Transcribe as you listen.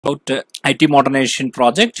about IT Modernization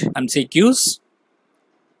Project MCQs,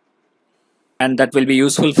 and that will be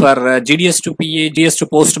useful for GDS to PA, GDS to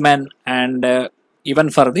Postman, and even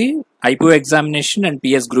for the IPO examination and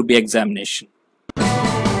PS Group B examination.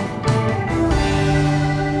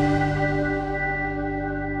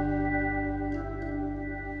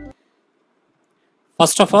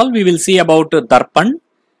 First of all, we will see about DARPAN.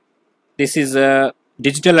 This is a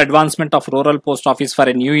digital advancement of rural post office for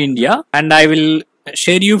a new India, and I will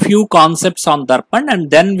share you few concepts on DARPAN, and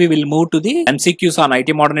then we will move to the MCQs on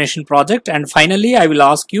IT Modernization Project, and finally I will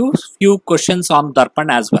ask you few questions on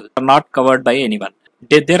DARPAN as well, are not covered by anyone.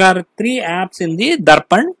 There are three apps in the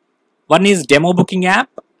DARPAN. One is demo booking app,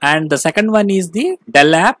 and the second one is the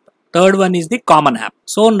Dell app, third one is the common app.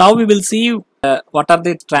 So now we will see what are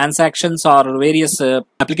the transactions or various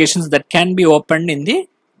applications that can be opened in the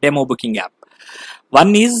demo booking app.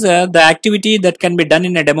 One is the activity that can be done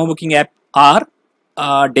in a demo booking app are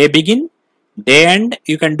day begin, day end.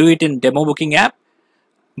 You can do it in demo booking app.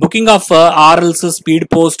 Booking of RLs, speed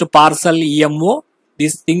post, parcel, EMO.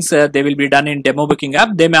 These things they will be done in demo booking app.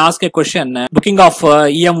 They may ask a question. Booking of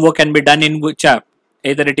EMO can be done in which app?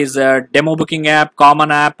 Either it is a demo booking app,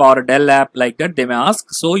 common app, or Dell app, like that they may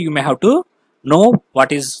ask. So you may have to know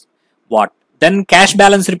what is what. Then cash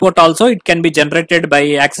balance report also, it can be generated by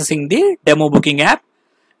accessing the demo booking app,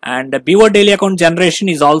 and BO daily account generation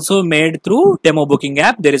is also made through demo booking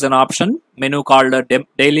app. There is an option menu called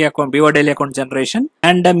daily account, BO daily account generation,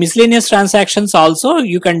 and miscellaneous transactions also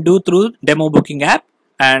you can do through demo booking app.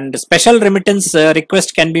 And special remittance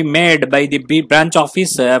request can be made by the branch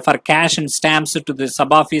office for cash and stamps to the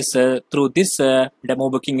sub office through this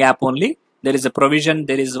demo booking app only. There is a provision,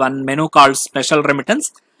 there is one menu called special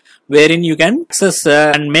remittance, wherein you can access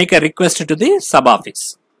and make a request to the sub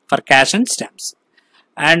office for cash and stamps.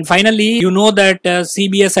 And finally, you know that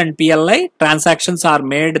CBS and PLI transactions are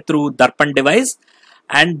made through DARPAN device,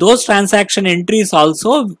 and those transaction entries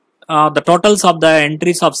also, the totals of the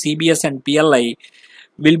entries of CBS and PLI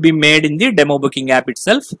will be made in the demo booking app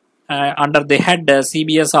itself. Under the head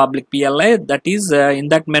CBS/PLI, that is in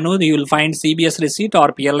that menu you will find CBS receipt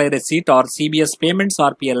or PLI receipt or CBS payments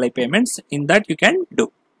or PLI payments. In that you can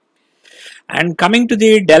do. And coming to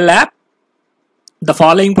the Dell app, the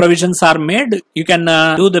following provisions are made. You can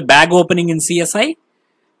do the bag opening in CSI,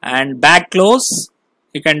 and bag close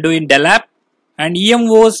you can do in Dell app, and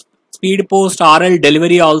EMOs, speed post, RL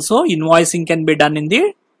delivery also invoicing can be done in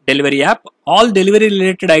the delivery app. All delivery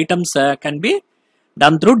related items can be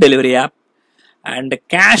done through delivery app. And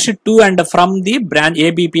cash to and from the branch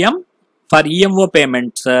ABPM for EMO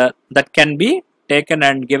payments that can be taken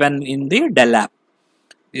and given in the Dell app.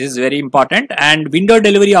 This is very important. And window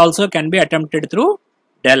delivery also can be attempted through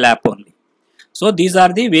Dell app only. So these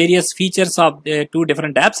are the various features of the two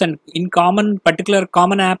different apps, and in particular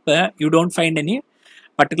common app you don't find any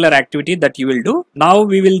particular activity that you will do. Now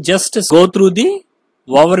we will just go through the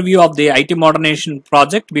overview of the IT Modernization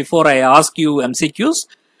Project before I ask you MCQs.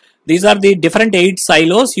 These are the different 8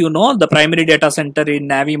 silos, you know, the primary data center in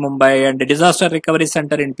Navi Mumbai and the disaster recovery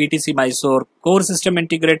center in PTC Mysore, core system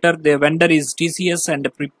integrator, the vendor is TCS, and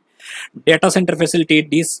data center facility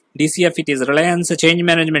DCF, it is Reliance, change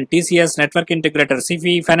management TCS, network integrator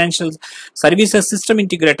CFI, financial services system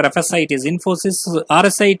integrator FSI, it is Infosys,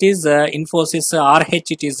 RSI, it is Infosys,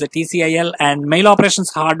 RH, it is TCIL, and mail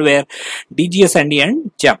operations hardware DGS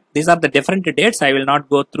and GEM. These are the different dates. I will not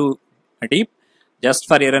go through deep, just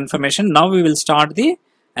for your information. Now we will start the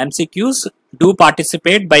MCQs. Do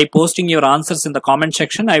participate by posting your answers in the comment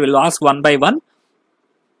section. I will ask one by one,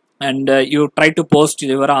 and you try to post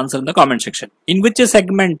your answer in the comment section. In which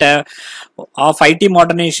segment of IT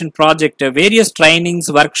Modernization Project, various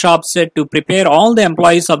trainings, workshops to prepare all the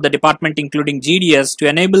employees of the department including GDS to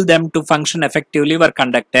enable them to function effectively were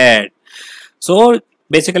conducted. So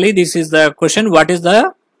basically this is the question, what is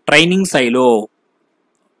the training silo?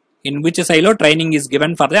 In which silo training is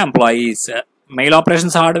given for the employees? Mail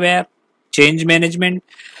operations hardware, change management,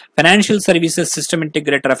 financial services system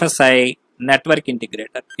integrator FSI, network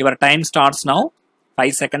integrator. Your time starts now.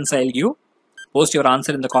 5 seconds I'll give. Post your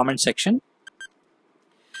answer in the comment section.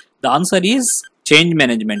 The answer is change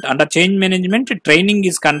management. Under change management, training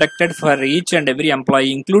is conducted for each and every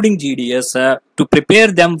employee including GDS to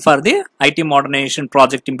prepare them for the IT Modernization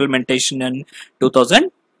Project implementation in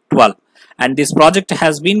 2012. And this project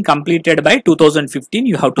has been completed by 2015.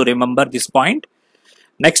 You have to remember this point.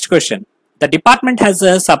 Next question. The department has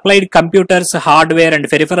supplied computers, hardware and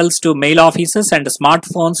peripherals to mail offices and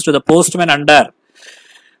smartphones to the postman under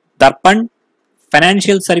DARPAN,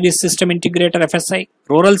 Financial Service System Integrator FSI,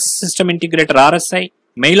 Rural System Integrator RSI,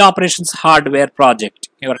 Mail Operations Hardware Project.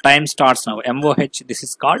 Your time starts now. MOH this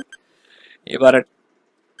is called.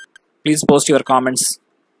 Please post your comments.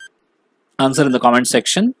 Answer in the comment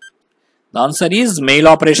section. The answer is Mail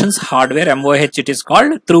Operations Hardware, MOH it is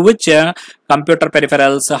called, through which computer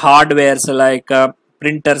peripherals, hardwares like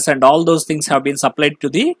printers and all those things have been supplied to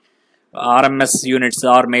the RMS units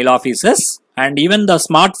or mail offices. And even the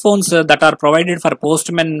smartphones that are provided for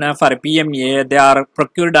Postman for PMA, they are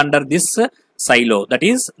procured under this silo, that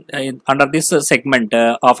is under this segment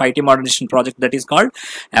of IT Modernization Project, that is called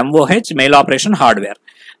MOH, Mail Operation Hardware.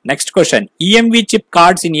 Next question. EMV chip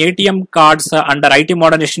cards in ATM cards under IT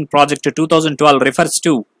Modernization Project 2012 refers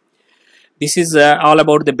to. This is all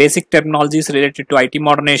about the basic terminologies related to IT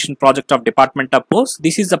Modernization Project of Department of Post.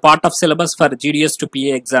 This is a part of syllabus for GDS to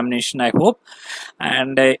PA examination, I hope.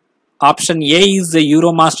 And option A is the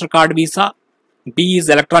Euro Mastercard Visa. B is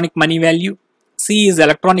electronic money value. C is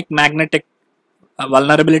electronic magnetic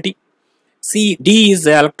vulnerability. D is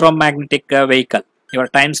the electromagnetic vehicle. Your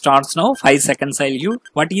time starts now. 5 seconds I'll give.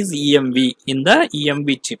 What is EMV in the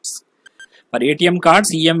EMV chips? For ATM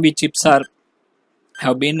cards, EMV chips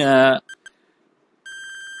have been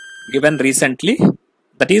given recently.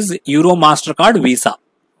 That is Euro Mastercard Visa.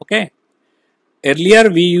 Okay. Earlier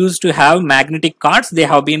we used to have magnetic cards. They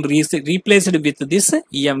have been replaced with this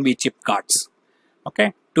EMV chip cards.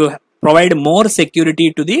 Okay. To provide more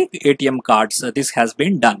security to the ATM cards, this has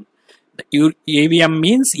been done. The EMV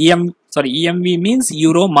means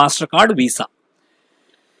Euro Mastercard Visa.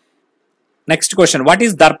 Next question. What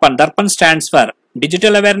is DARPAN? DARPAN stands for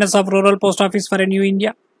Digital Awareness of Rural Post Office for a New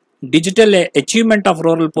India, Digital Achievement of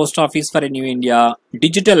Rural Post Office for a New India,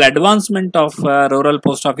 Digital Advancement of Rural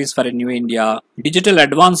Post Office for a New India, Digital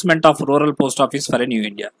Advancement of Rural Post Office for a New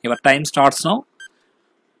India. Your time starts now.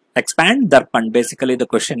 Expand DARPAN. Basically the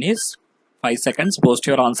question is 5 seconds. Post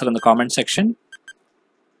your answer in the comment section.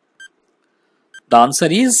 The answer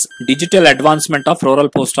is Digital Advancement of Rural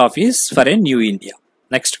Post Office for a New India.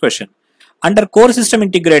 Next question. Under Core System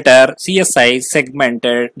Integrator CSI segment,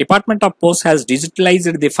 Department of Post has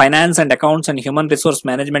digitalized the finance and accounts and human resource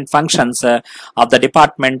management functions of the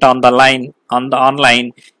department on the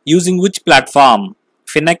online using which platform?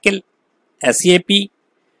 Finacle, SAP,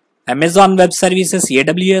 Amazon Web Services,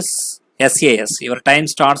 AWS, SAS. Your time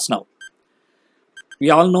starts now. We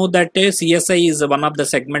all know that CSI is one of the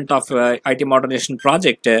segment of IT Modernization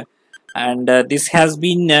Project, and this has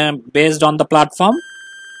been based on the platform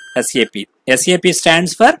SAP. SAP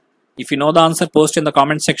stands for, if you know the answer, post in the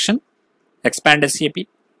comment section. Expand SAP.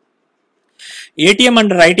 ATM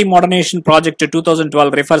under IT Modernization Project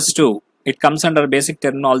 2012 refers to. It comes under basic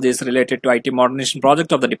terminologies related to IT Modernization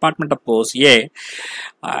Project of the Department of Post. A.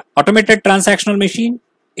 Automated transactional machine,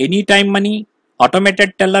 anytime money,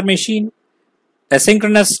 automated teller machine,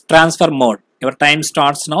 asynchronous transfer mode. Your time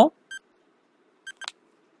starts now.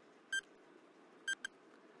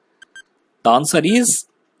 The answer is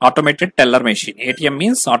automated teller machine. ATM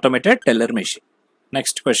means automated teller machine.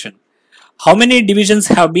 Next question. How many divisions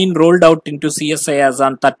have been rolled out into CSI as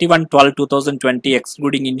on 31/12/2020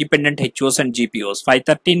 excluding independent HOs and GPOs?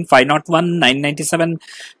 513, 501, 997,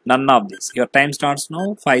 none of this. Your time starts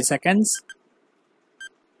now. 5 seconds.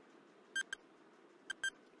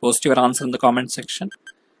 Post your answer in the comment section.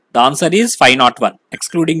 The answer is 501,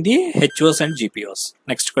 excluding the HOs and GPOs.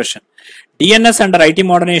 Next question. DNS under IT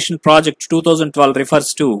Modernization Project 2012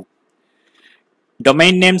 refers to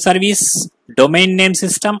domain name service, domain name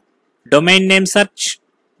system, domain name search,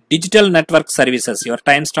 digital network services. Your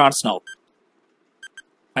time starts now.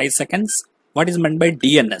 5 seconds. What is meant by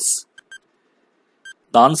DNS?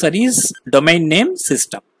 The answer is domain name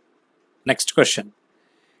system. Next question.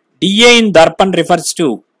 DA in DARPAN refers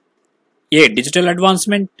to A. Digital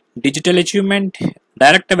advancement, digital achievement,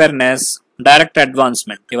 direct awareness, direct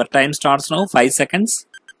advancement. Your time starts now. 5 seconds.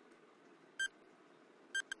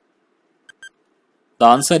 The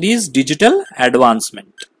answer is digital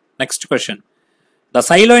advancement. Next question. The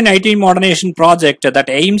silo in IT Modernization Project that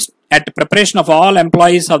aims at preparation of all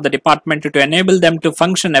employees of the department to enable them to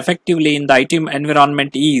function effectively in the IT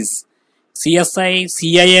environment is CSI,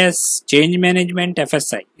 CIS, Change Management,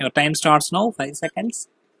 FSI. Your time starts now. 5 seconds.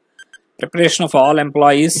 Preparation of all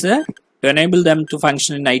employees to enable them to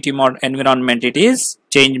function in IT environment, it is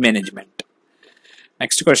Change Management.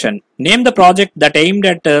 Next question. Name the project that aimed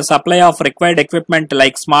at supply of required equipment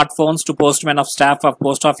like smartphones to postmen of staff of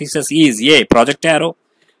post offices is A. Project Arrow,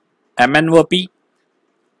 MNOP,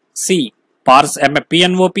 C.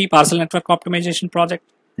 PNOP, Parcel Network Optimization Project,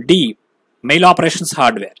 D. Mail Operations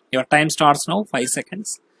Hardware. Your time starts now. 5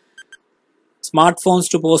 seconds. Smartphones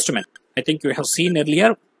to postmen. I think you have seen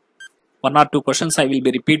earlier. 1 or 2 questions I will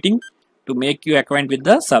be repeating to make you acquainted with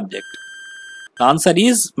the subject. The answer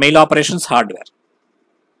is mail operations hardware.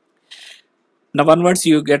 Now onwards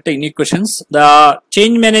you get any questions. The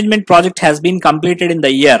change management project has been completed in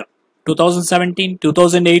the year 2017,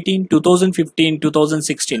 2018, 2015,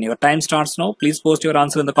 2016. Your time starts now. Please post your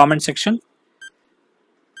answer in the comment section.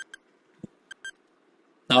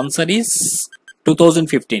 The answer is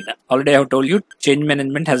 2015. Already I have told you change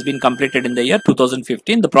management has been completed in the year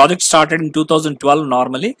 2015. The project started in 2012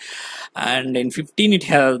 normally, and in 15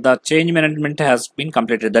 the change management has been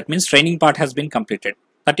completed. That means training part has been completed.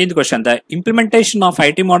 13th question. The implementation of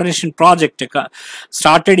IT Modernization Project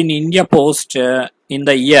started in India Post in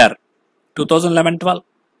the year 2011-12,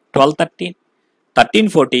 12-13,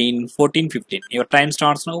 13-14, 14-15. Your time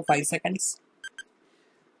starts now. 5 seconds.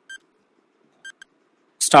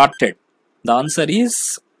 Started. The answer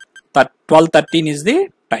is 12-13 is the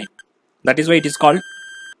time. That is why it is called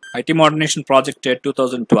IT Modernization Project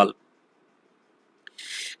 2012.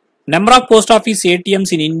 Number of post office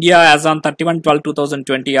ATMs in India as on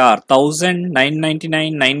 31-12-2020 are 1000,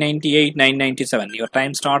 999, 998, 997. Your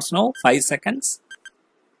time starts now. 5 seconds.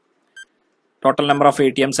 Total number of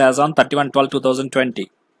ATMs as on 31-12-2020.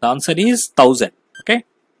 The answer is 1000. Okay.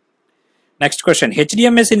 Next question.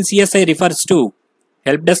 HDMS in CSI refers to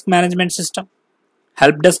Help Desk Management System,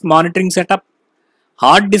 Help Desk Monitoring Setup,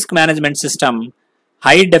 Hard Disk Management System,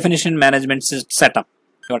 High Definition Management Setup.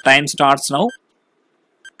 Your time starts now.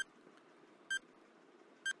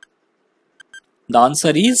 The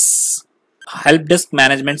answer is Help Desk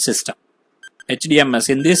Management System, HDMS.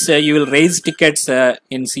 In this you will raise tickets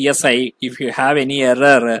in CSI if you have any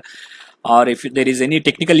error or if there is any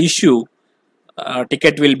technical issue.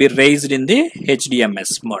 Ticket will be raised in the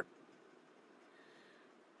HDMS mode.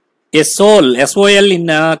 A SOL in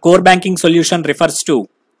core banking solution refers to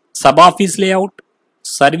sub-office layout,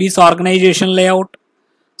 service organization layout,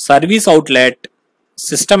 service outlet,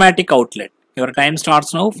 systematic outlet. Your time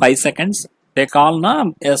starts now. 5 seconds. They call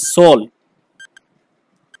a SOL.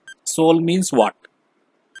 SOL means what?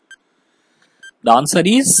 The answer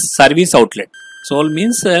is service outlet. SOL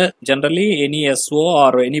means generally any SO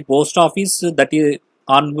or any post office that is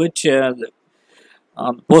on which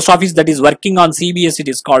post office that is working on CBS, it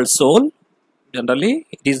is called SOL. Generally,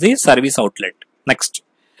 it is the service outlet. Next,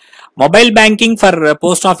 mobile banking for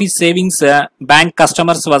post office savings bank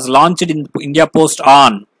customers was launched in India Post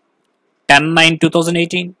on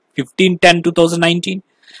 10/9/2018, 15/10/2019,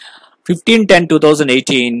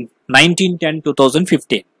 15/10/2018,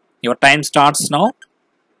 19/10/2015. Your time starts now.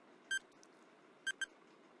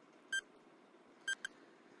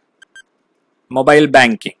 Mobile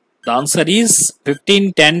banking. The answer is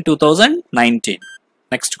 15/10/2019.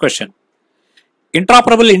 Next question.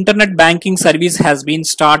 Interoperable internet banking service has been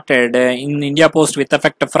started in India Post with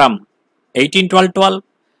effect from 18/12/12,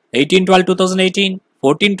 18/12/2018,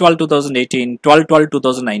 14/12/2018,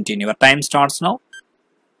 12/12/2019. Your time starts now.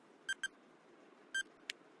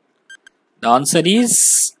 The answer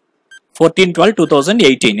is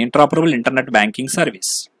 14/12/2018. Interoperable internet banking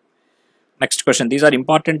service. Next question. These are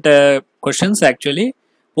important questions actually.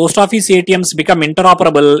 Post office ATMs become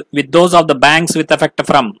interoperable with those of the banks with effect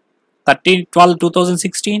from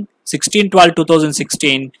 30/12/2016,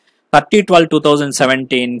 16/12/2016,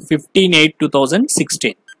 30/12/2017,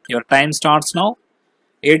 15/8/2016. Your time starts now.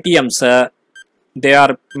 ATMs, they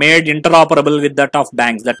are made interoperable with that of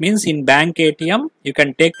banks. That means in bank ATM, you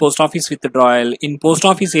can take post office withdrawal. In post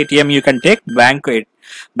office ATM, you can take bank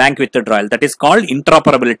withdrawal. That is called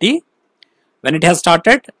interoperability. When it has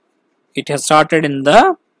started? It has started in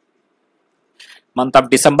the month of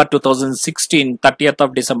December 2016, 30th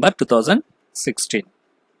of December 2016.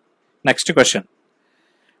 Next question.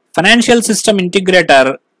 Financial System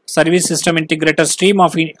Integrator, Service System Integrator stream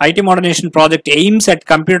of IT Modernization Project aims at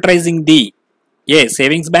computerizing the A.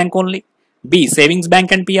 Savings Bank only, B. Savings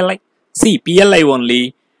Bank and PLI, C. PLI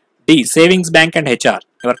only, D. Savings Bank and HR.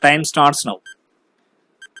 Your time starts now.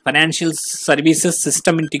 Financial Services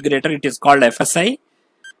System Integrator, it is called FSI.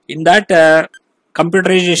 In that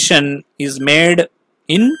computerization is made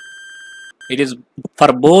in, it is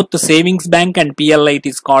for both savings bank and PLI, it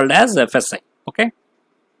is called as FSI. Okay.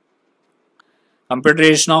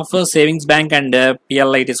 Computerization of savings bank and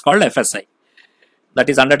PLI, it is called FSI. That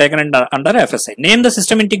is undertaken under FSI. Name the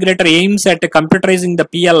system integrator aims at computerizing the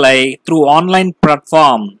PLI through online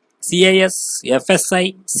platform CIS,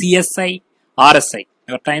 FSI, CSI, RSI.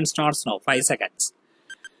 Your time starts now. 5 seconds.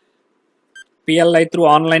 PLI through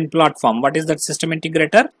online platform. What is that system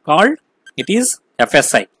integrator called? It is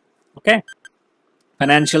FSI. Okay.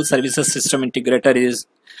 Financial Services System Integrator is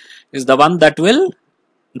the one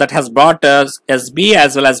that has brought us SB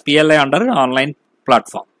as well as PLI under online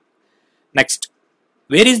platform. Next,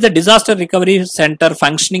 where is the disaster recovery center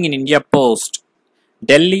functioning in India Post?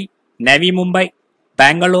 Delhi, Navi Mumbai,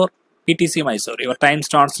 Bangalore, PTC Mysore. Your time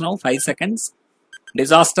starts now, 5 seconds.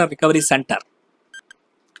 Disaster recovery center.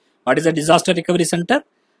 What is a disaster recovery center?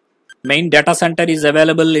 Main data center is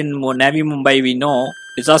available in Navi Mumbai, we know.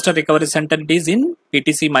 Disaster recovery center is in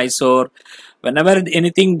PTC Mysore. Whenever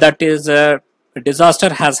anything that is a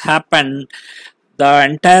disaster has happened, the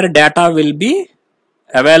entire data will be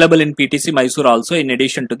available in PTC Mysore also, in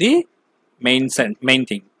addition to the main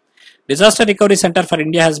thing. Disaster recovery center for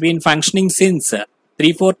India has been functioning since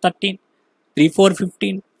 3/4/13,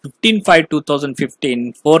 3/4/15,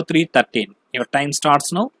 15/5/2015, 4/3/13. Your time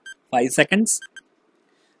starts now, 5 seconds.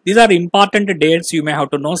 These are important dates. You may have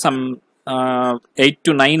to know. Some 8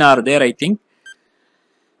 to 9 are there, I think.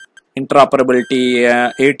 Interoperability,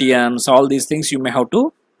 ATMs, all these things you may have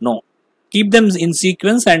to know. Keep them in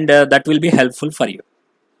sequence, and that will be helpful for you.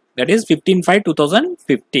 That is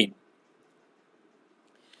 15/5/2015.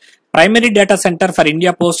 Primary data center for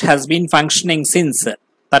India Post has been functioning since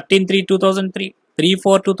 13/3/2003,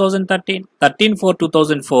 3/4/2013,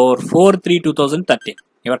 13/4/2004, 4/3/2013.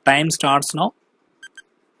 Your time starts now.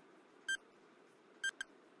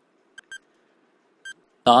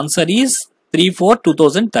 The answer is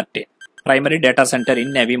 3/4/2013. Primary data center in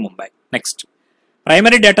Navi Mumbai. Next,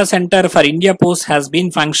 primary data center for India Post has been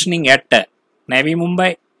functioning at Navi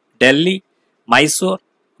Mumbai, Delhi, Mysore,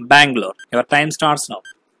 Bangalore. Your time starts now.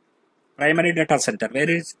 Primary data center. Where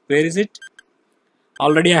is it?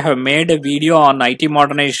 Already I have made a video on IT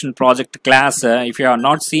Modernization Project class. If you have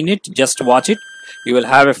not seen it, just watch it. You will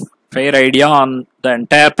have a fair idea on the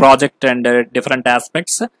entire project and different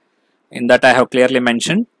aspects. In that I have clearly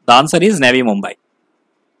mentioned. The answer is Navi Mumbai.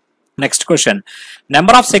 Next question.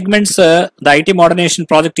 Number of segments the IT Modernization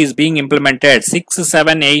Project is being implemented. 6,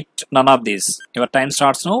 7, 8, none of these. Your time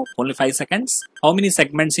starts now. Only 5 seconds. How many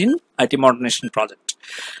segments in IT Modernization Project?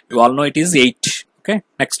 You all know it is 8. Okay.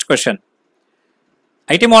 Next question.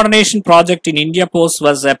 IT Modernization Project in India Post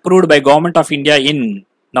was approved by Government of India in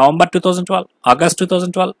November 2012, August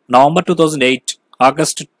 2012, November 2008,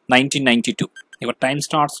 August 1992. Your time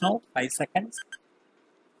starts now. 5 seconds.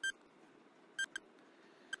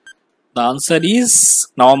 The answer is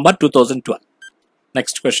November 2012.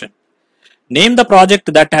 Next question. Name the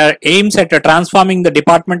project that aims at transforming the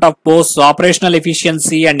Department of Post's operational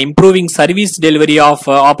efficiency and improving service delivery of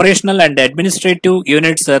operational and administrative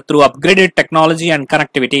units through upgraded technology and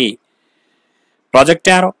connectivity. Project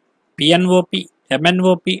Arrow, PNOP,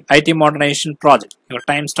 MNOP, IT Modernization Project. Your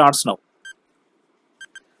time starts now.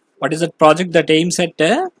 What is the project that aims at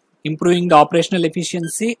improving the operational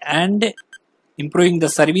efficiency and improving the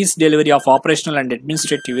service delivery of operational and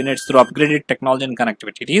administrative units through upgraded technology and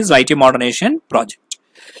connectivity? It is IT Modernization Project.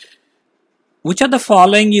 Which of the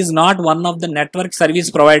following is not one of the network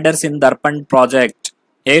service providers in DARPAN project?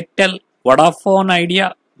 Airtel, Vodafone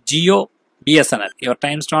Idea, Jio, BSNL. Your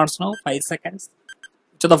time starts now. 5 seconds.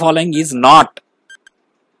 Which of the following is not?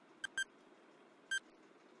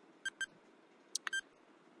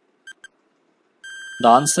 The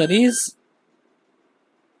answer is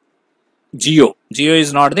Jio. Jio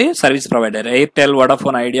is not the service provider. Airtel,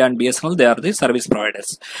 Vodafone Idea and BSNL, they are the service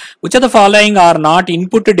providers. Which of the following are not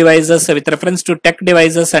input devices with reference to tech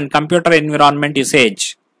devices and computer environment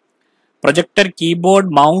usage? Projector, keyboard,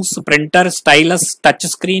 mouse, printer, stylus, touch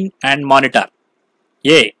screen and monitor.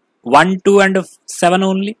 A. 1, 2 and 7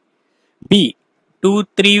 only. B. 2,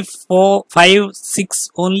 3, 4, 5, 6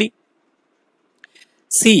 only.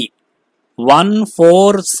 C. 1,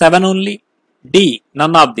 4, 7 only. D.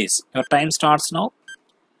 None of these. Your time starts now.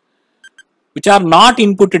 Which are not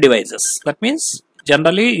input devices. That means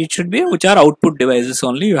generally it should be which are output devices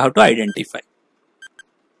only you have to identify.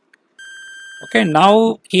 Okay,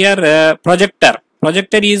 now here projector.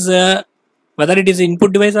 Projector is whether it is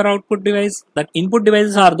input device or output device. That input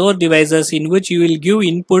devices are those devices in which you will give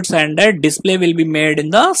inputs and a display will be made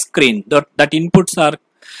in the screen. That inputs are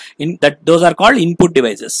those are called input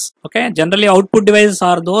devices. Okay, generally output devices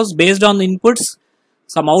are those based on the inputs.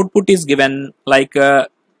 Some output is given, like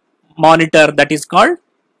monitor, that is called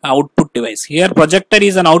output device. Here projector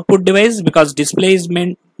is an output device because display is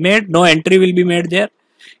made, no entry will be made there.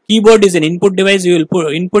 Keyboard is an input device. You will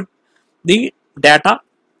input the data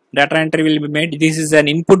entry will be made. This is an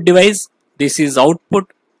input device. This is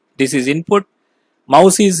output. This is input.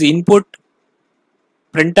 Mouse is input.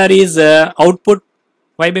 Printer is output.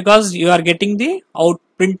 Why? Because you are getting the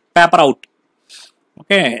print paper out.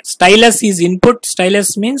 Okay. Stylus is input.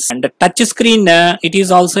 Stylus means, and the touch screen it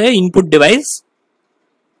is also a input device.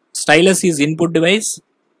 Stylus is input device,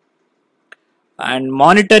 and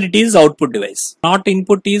monitor it is output device. Not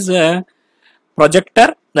input is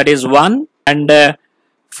projector, that is 1, and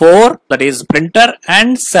 4, that is printer,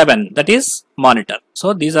 and 7, that is monitor.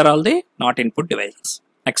 So these are all the not input devices.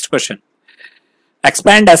 Next question.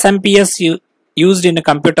 Expand SMPS used in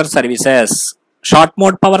computer services. Short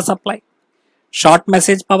mode power supply, short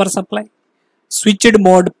message power supply, switched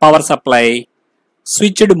mode power supply,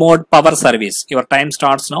 switched mode power service. Your time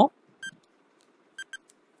starts now.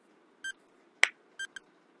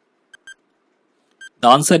 The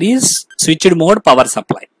answer is switched mode power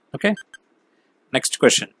supply. Okay. Next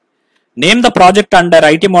question. Name the project under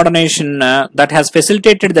IT Modernization that has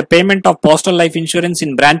facilitated the payment of postal life insurance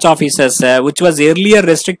in branch offices, which was earlier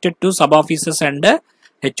restricted to sub offices and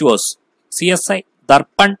HOs. CSI,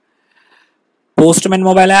 DARPAN, Postman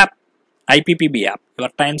mobile app, IPPB app. Your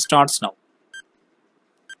time starts now.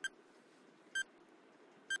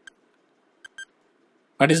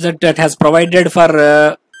 What is that has provided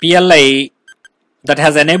for PLI, that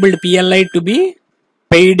has enabled PLI to be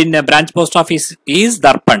paid in a branch post office is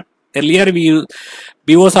DARPAN. Earlier,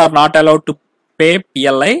 BOs are not allowed to pay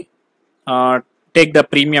PLI, take the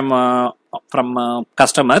premium from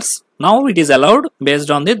customers. Now it is allowed based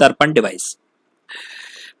on the DARPAN device.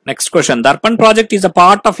 Next question. DARPAN project is a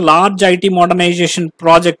part of large IT modernization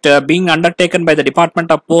project being undertaken by the Department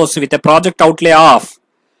of Posts with a project outlay of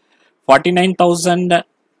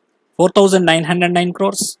 4,909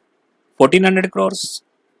 crores, 1,400 crores,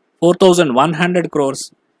 4,100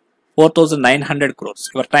 crores, 4,900 crores.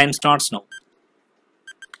 Your time starts now.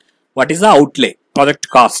 What is the outlay? Project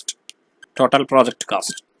cost. Total project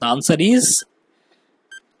cost. The answer is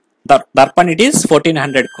DARPAN, it is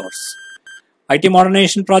 1,400 crores. IT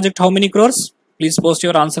Modernization Project, how many crores? Please post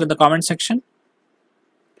your answer in the comment section.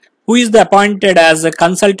 Who is the appointed as a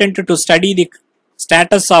consultant to study the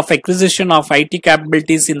status of acquisition of IT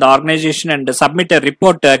capabilities in the organization and submit a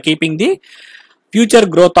report keeping the future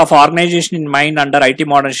growth of organization in mind under IT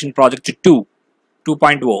Modernization Project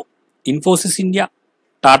 2.0. Infosys India,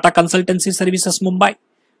 Tata Consultancy Services Mumbai,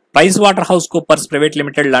 PricewaterhouseCoopers Private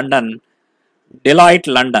Limited London, Deloitte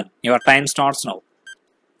London. Your time starts now.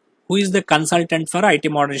 Who is the consultant for IT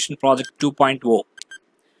Modernization Project 2.0?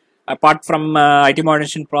 Apart from IT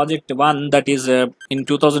Modernization Project 1, that is in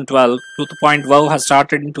 2012, 2.0 has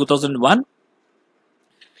started in 2001.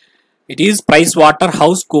 It is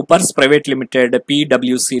PricewaterhouseCoopers Private Limited,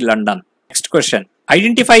 PwC London. Next question.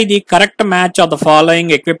 Identify the correct match of the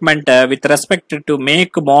following equipment with respect to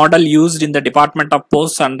make model used in the Department of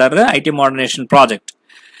Posts under IT Modernization Project.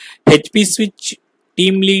 HP switch,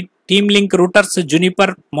 Teamlink routers,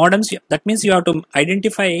 Juniper modems. That means you have to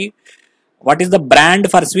identify what is the brand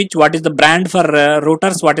for switch, what is the brand for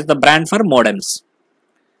routers, what is the brand for modems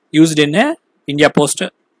used in India Post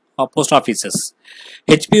offices.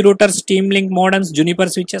 HP routers, Teamlink modems, Juniper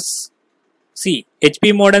switches. C.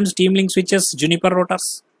 HP modems, Teamlink switches, Juniper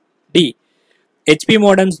routers. D. HP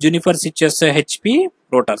modems, Juniper switches, HP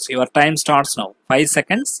routers. Your time starts now. 5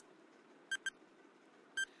 seconds.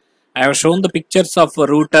 I have shown the pictures of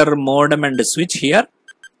router, modem and switch here.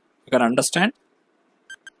 You can understand.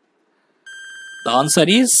 The answer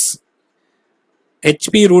is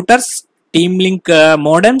HP routers, Teamlink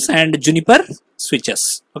modems and Juniper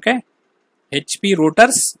switches. Okay. HP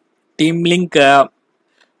routers, Teamlink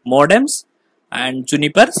modems and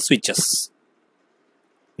Juniper switches.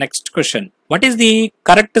 Next question. What is the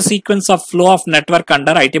correct sequence of flow of network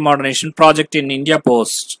under IT Modernization Project in India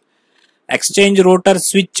Post? Exchange router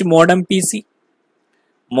switch modem PC,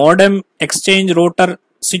 modem exchange router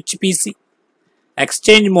switch PC,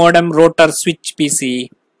 exchange modem router switch PC,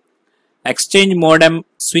 exchange modem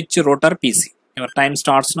switch router PC. Your time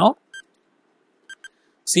starts now.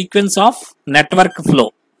 Sequence of network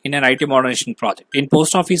flow in an IT modernization project. In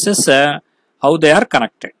post offices, how they are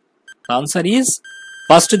connected. The answer is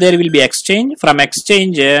first there will be exchange. From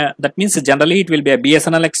exchange, that means generally it will be a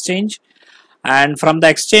BSNL exchange. And from the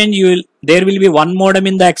exchange, there will be one modem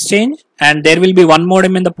in the exchange and there will be one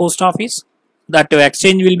modem in the post office. That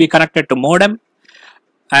exchange will be connected to modem.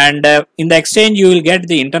 And in the exchange, you will get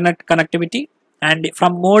the internet connectivity. And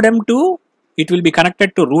from modem to, it will be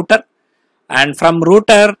connected to router. And from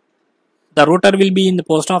router, the router will be in the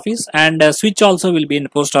post office and switch also will be in the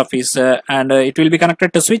post office and it will be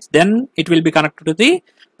connected to switch. Then it will be connected to the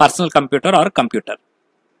personal computer or computer.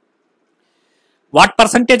 What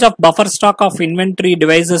percentage of buffer stock of inventory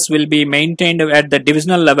devices will be maintained at the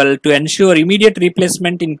divisional level to ensure immediate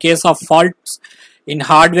replacement in case of faults in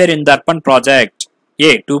hardware in DARPAN project?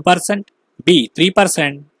 A. 2%, B.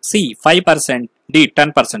 3%, C. 5%, D.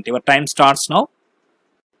 10%. Your time starts now.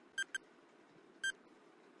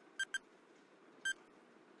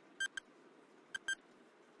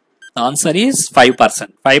 The answer is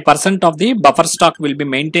 5%. 5% of the buffer stock will be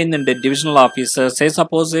maintained in the divisional office. Say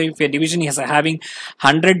suppose if a division is having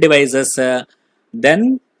 100 devices,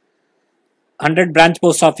 then 100 branch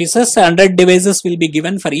post offices, 100 devices will be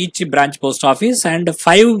given for each branch post office, and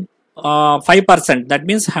 5%, that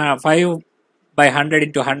means 5 by 100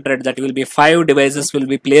 into 100, that will be 5 devices will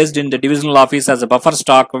be placed in the divisional office as a buffer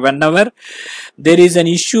stock. Whenever there is an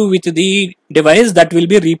issue with the device, that will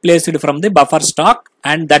be replaced from the buffer stock,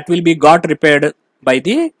 and that will be got repaired by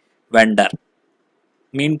the vendor.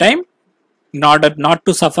 Meantime, in order not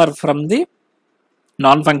to suffer from the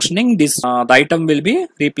non-functioning, this the item will be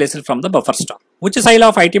replaced from the buffer stock. Which silo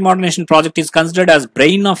of IT Modernization project is considered as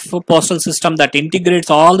brain of postal system that integrates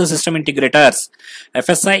all the system integrators?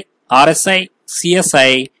 FSI, RSI,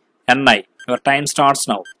 CSI, NI. Your time starts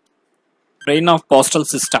now. Brain of postal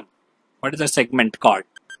system. What is the segment called?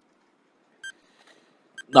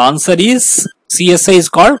 The answer is CSI is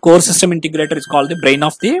called, core system integrator is called the brain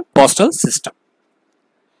of the postal system.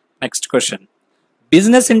 Next question.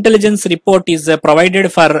 Business intelligence report is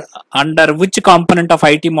provided for under which component of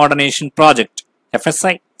IT Modernization project?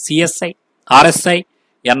 FSI, CSI, RSI,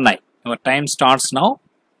 NI. Your time starts now.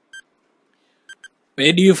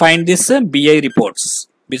 Where do you find this BI reports,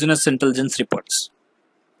 business intelligence reports?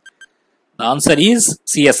 The answer is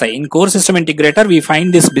CSI. In core system integrator, we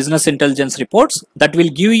find this business intelligence reports that will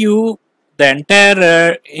give you the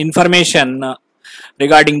entire information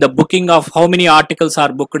regarding the booking of how many articles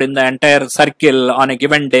are booked in the entire circle on a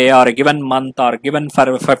given day or a given month or given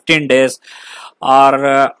for 15 days,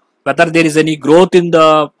 or whether there is any growth in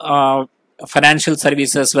the financial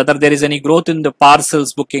services, whether there is any growth in the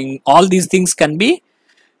parcels booking. All these things can be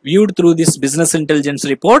viewed through this business intelligence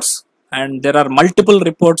reports, and there are multiple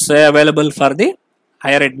reports available for the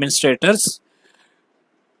higher administrators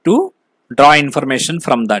to draw information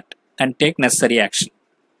from that and take necessary action.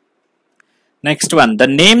 Next one, the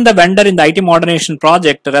name the vendor in the IT Modernization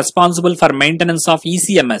project responsible for maintenance of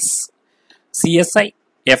ECMS? CSI,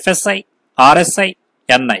 FSI, RSI,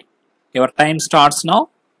 NI. Your time starts now.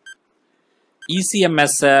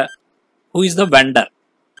 ECMS, who is the vendor?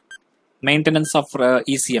 Maintenance of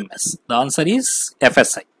ECMS. The answer is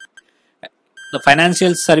FSI. The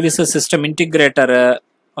financial services system integrator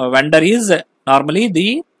vendor is normally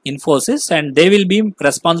the Infosys, and they will be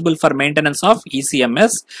responsible for maintenance of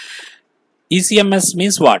ECMS. ECMS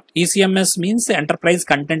means what? ECMS means Enterprise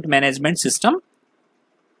Content Management System.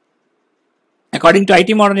 According to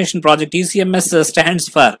IT Modernization Project, ECMS stands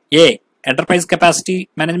for A. Enterprise Capacity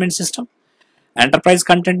Management System, Enterprise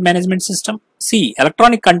Content Management System, C.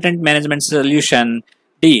 Electronic Content Management Solution,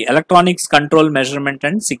 D. Electronics Control Measurement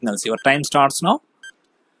and Signals. Your time starts now.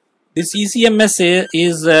 This ECMS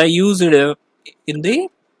is used in the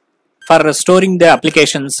for storing the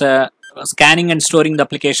applications, scanning and storing the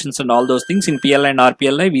applications and all those things. In PLI and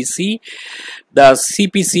RPLI, we see the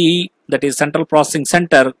CPC, that is Central Processing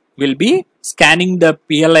Center, will be scanning the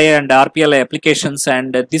PLI and RPLI applications,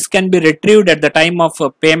 and this can be retrieved at the time of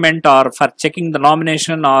payment or for checking the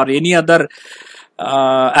nomination or any other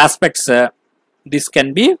aspects. This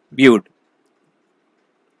can be viewed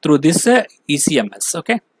through this ECMS.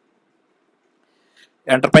 Okay,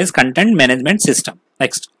 Enterprise Content Management System.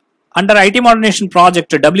 Next, under IT Modernization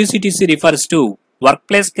Project, WCTC refers to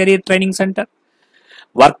Workplace Career Training Center,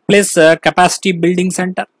 Workplace Capacity Building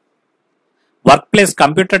Center, Workplace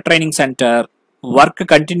Computer Training Center, Work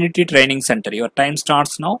Continuity Training Center. Your time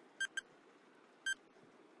starts now.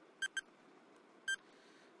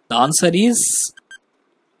 The answer is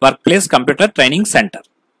Workplace Computer Training Center.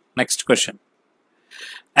 Next question.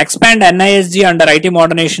 Expand NISG under IT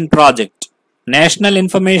Modernization Project. National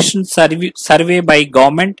Information Survey by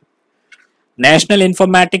Government, National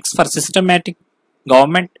Informatics for Systematic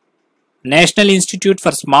Government, National Institute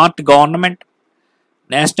for Smart Government,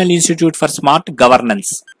 National Institute for Smart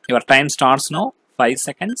Governance. Your time starts now. 5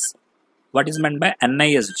 seconds. What is meant by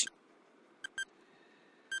NISG?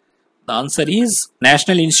 The answer is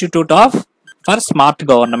National Institute for Smart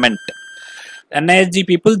Government. NISG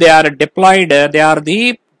people, they are deployed, they are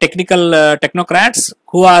the technical technocrats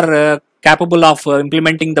who are capable of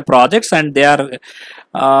implementing the projects, and they are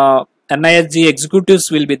NISG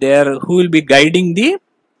executives will be there who will be guiding the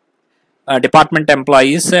department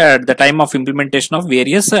employees at the time of implementation of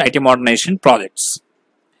various IT modernization projects.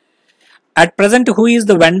 At present, who is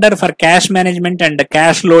the vendor for cash management and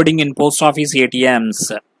cash loading in post office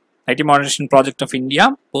ATMs? IT Modernization Project of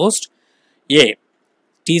India, Post. A.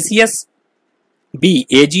 TCS, B.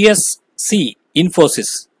 AGS, C.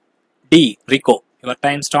 Infosys, D. RICO. Your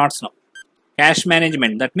time starts now. Cash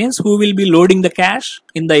management, that means who will be loading the cash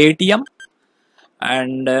in the ATM,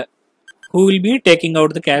 and who will be taking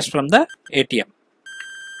out the cash from the ATM?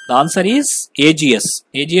 The answer is AGS.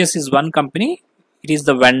 AGS is one company. It is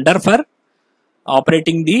the vendor for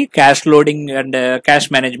operating the cash loading and cash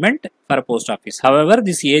management for a post office. However,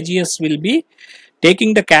 this AGS will be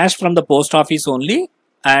taking the cash from the post office only,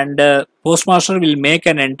 and postmaster will make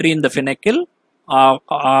an entry in the finacle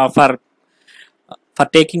for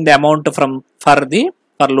taking the amount from for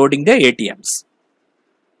loading the ATMs.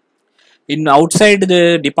 In outside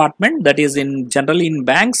the department, that is in generally in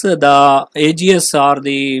banks, the AGS or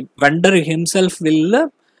the vendor himself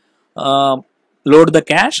will load the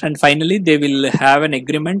cash, and finally they will have an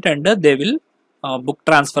agreement and they will book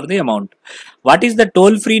transfer the amount. What is the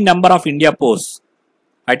toll-free number of India Post?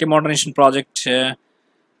 IT Modernization Project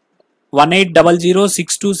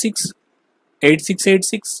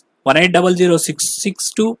 1800-626-8686,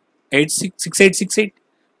 1800-662-6868,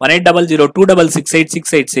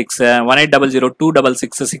 1800-266-8686,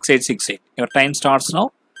 1800-266-6868. Your time starts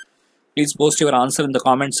now. Please post your answer in the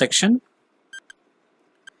comment section.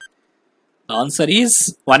 The answer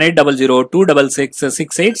is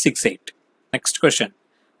 1800-266-6868. Next question.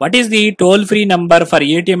 What is the toll-free number for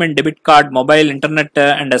ATM and debit card, mobile, internet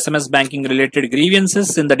and SMS banking related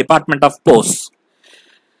grievances in the Department of Post?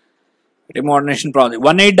 IT Modernization Project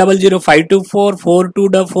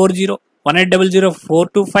 1800-524-4240,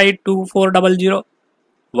 1800-425-2400,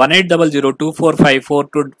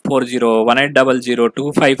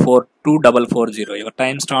 1800-245-4240, 1800-254-2440. Your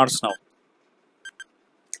time starts now.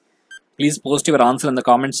 Please post your answer in the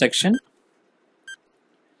comment section.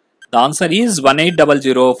 The answer is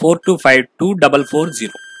 1800-425-2440.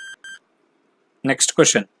 Next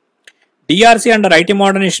question. DRC under IT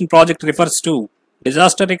Modernization Project refers to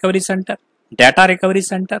Disaster Recovery Center, Data Recovery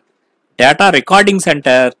Center, Data Recording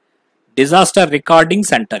Center, Disaster Recording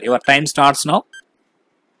Center. Your time starts now.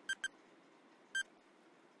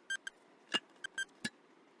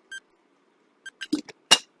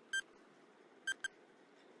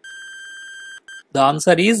 The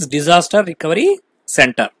answer is Disaster Recovery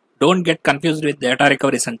Center. Don't get confused with Data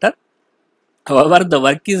Recovery Center. However, the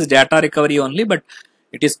work is data recovery only, but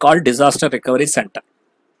it is called Disaster Recovery Center.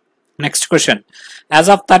 Next question. As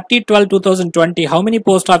of 30/12/2020, how many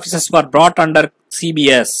post offices were brought under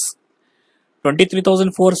CBS?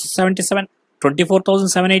 23,477,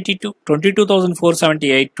 24,782,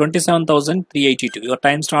 22,478, 27,382. Your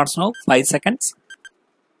time starts now. 5 seconds.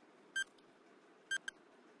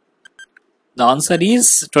 The answer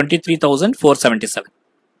is 23,477.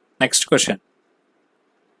 Next question.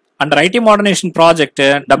 Under IT Modernization Project,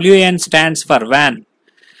 WAN stands for WAN.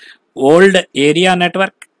 Old Area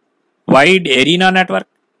Network, Wide Arena Network,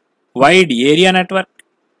 Wide Area Network,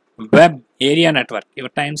 Web Area Network. Your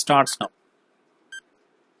time starts now.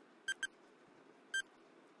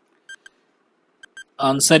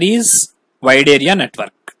 Answer is Wide Area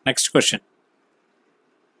Network. Next question.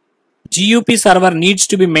 GUP server needs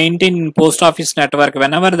to be maintained in post office network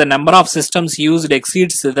whenever the number of systems used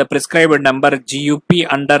exceeds the prescribed number. GUP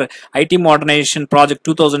under IT Modernization Project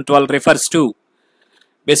 2012 refers to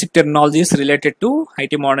basic terminologies related to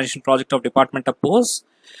IT Modernization Project of Department of Post.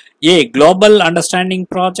 A. Global Understanding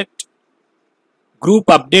Project, Group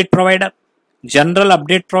Update Provider, General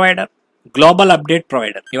Update Provider, Global Update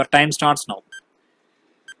Provider. Your time starts now.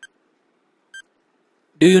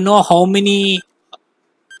 Do you know how many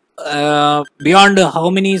beyond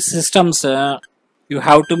how many systems you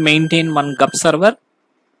have to maintain one GUP server?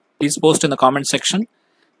 Please post in the comment section.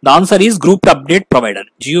 The answer is Group Update Provider.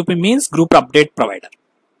 GUP means Group Update Provider.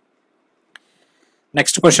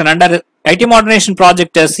 Next question. Under IT Modernization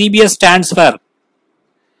Project, CBS stands for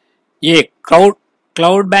A.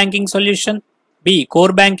 Cloud Banking Solution, B.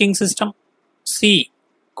 Core Banking System, C.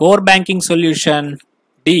 Core Banking Solution,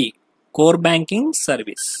 D. Core Banking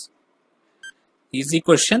Service. Easy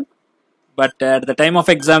question, but at the time of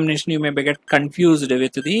examination you may get confused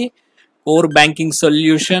with the core banking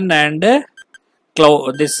solution and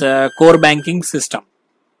core banking system.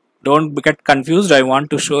 Don't get confused. I want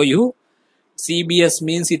to show you CBS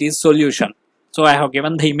means it is solution. So I have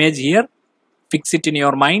given the image here. Fix it in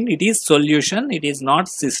your mind. It is solution. It is not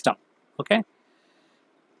system. Okay.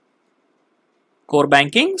 Core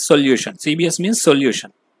banking solution. CBS means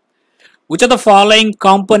solution. Which of the following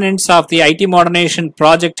components of the IT Modernization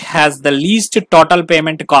Project has the least total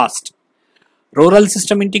payment cost? Rural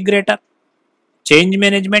System Integrator, Change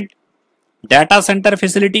Management, Data Center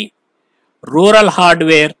Facility, Rural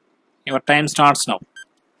Hardware. Your time starts now.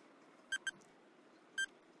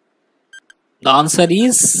 The answer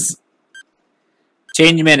is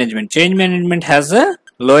Change Management. Change Management has the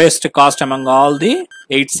lowest cost among all the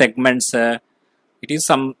 8 segments. It is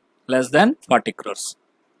some less than 40 crores.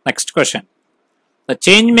 Next question. The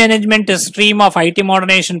change management stream of IT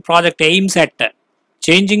Modernization Project aims at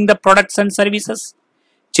changing the products and services,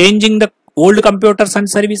 changing the old computers and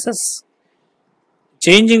services,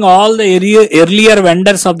 changing all the earlier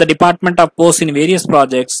vendors of the Department of Posts in various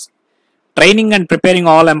projects, training and preparing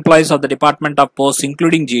all employees of the Department of Posts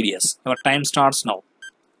including GDS. Your time starts now.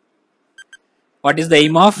 What is the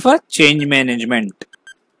aim of change management?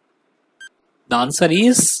 The answer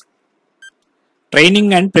is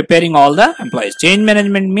training and preparing all the employees. Change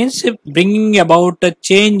management means bringing about a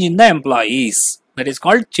change in the employees. That is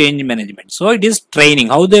called change management. So it is training.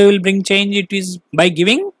 How they will bring change? It is by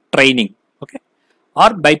giving training, okay,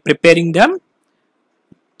 or by preparing them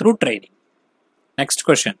through training. Next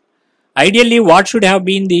question. Ideally, what should have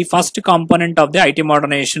been the first component of the IT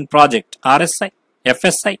Modernization Project? RSI,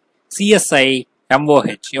 FSI, CSI,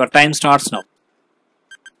 MOH. Your time starts now.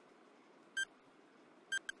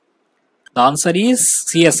 The answer is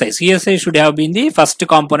CSI. CSI should have been the first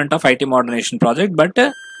component of IT Modernization Project, but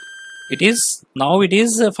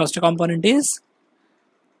first component is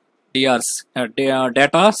DRS,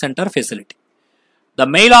 Data Center Facility. The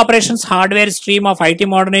mail operations hardware stream of IT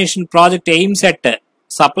Modernization Project aims at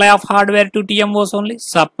supply of hardware to TMOs only,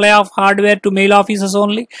 supply of hardware to mail offices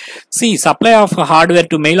only. See, supply of hardware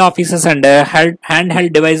to mail offices and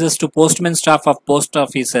handheld devices to postman staff of post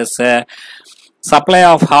offices. Supply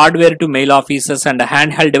of hardware to mail offices and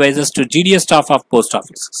handheld devices to GDS staff of post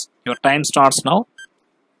offices. Your time starts now.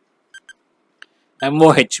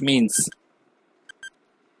 MOH means.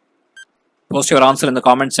 Post your answer in the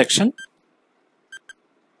comment section.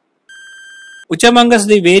 Which among us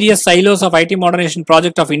the various silos of IT Modernization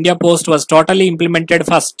Project of India Post was totally implemented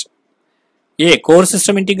first? A. Core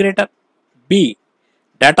System Integrator. B.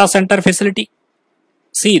 Data Center Facility.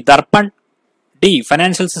 C. DARPAN. D.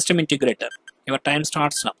 Financial System Integrator. Your time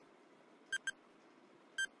starts now.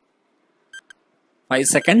 5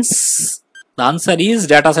 seconds. The answer is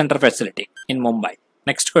Data Center Facility in Mumbai.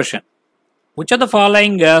 Next question. Which of the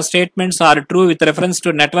following statements are true with reference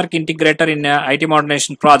to network integrator in IT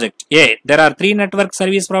Modernization Project? A. There are 3 network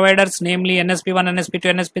service providers, namely NSP1,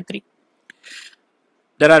 NSP2, NSP3.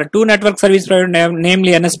 There are 2 network service providers,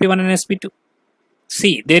 namely NSP1 and NSP2.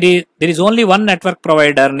 C. There is only 1 network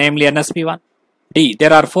provider, namely NSP1. D.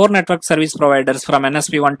 There are 4 network service providers from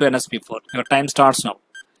NSP1 to NSP4. Your time starts now.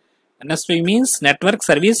 NSP means network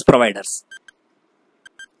service providers.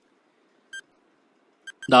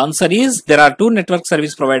 The answer is there are 2 network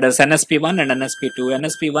service providers, NSP1 and NSP2.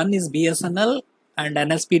 NSP1 is BSNL and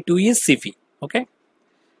NSP2 is CFI. Okay.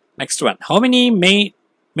 Next one. How many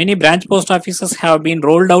branch post offices have been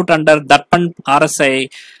rolled out under DARPAN RSI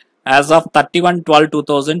as of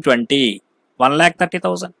 31/12/2020?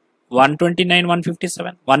 1,30,000, 129,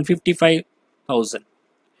 157, 155,000,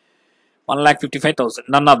 1,55,000.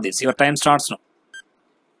 None of this. Your time starts now.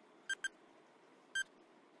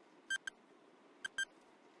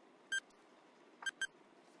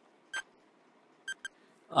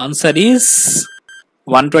 Answer is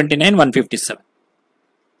 129, 157.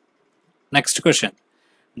 Next question.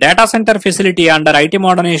 Data center facility under IT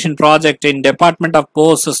Modernization Project in Department of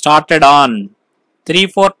Posts started on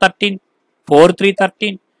 3/4/13,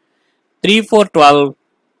 4/3/13, 3/4/12,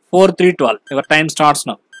 4/3/12. Your time starts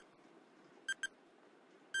now.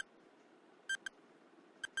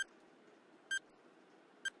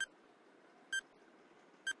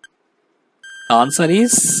 The answer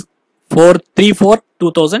is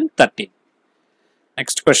 4/3/4/2013.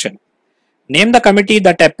 Next question. Name the committee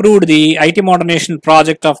that approved the IT Modernization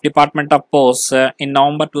Project of Department of Posts in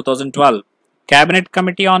November 2012. Cabinet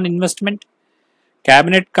Committee on Investment,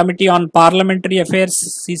 Cabinet Committee on Parliamentary Affairs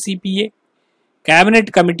CCPA,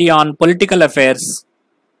 Cabinet Committee on Political Affairs,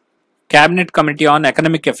 Cabinet Committee on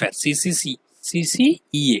Economic Affairs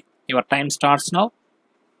CCEA. Your time starts now.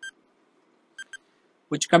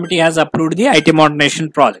 Which committee has approved the IT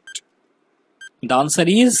Modernization Project? The answer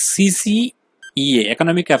is CCEA,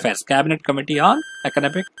 Economic Affairs, Cabinet Committee on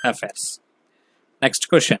Economic Affairs. Next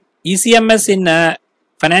question. ECMS in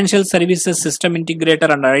Financial Services System Integrator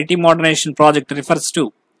under IT Modernization Project refers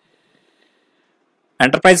to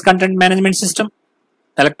Enterprise Content Management System,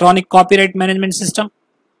 Electronic Copyright Management System,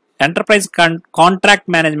 Enterprise Contract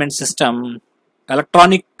Management System,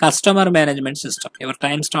 Electronic Customer Management System. Your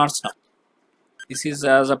time starts now. This is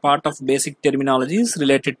as a part of basic terminologies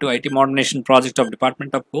related to IT Modernization Project of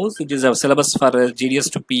Department of Posts, which is a syllabus for GDS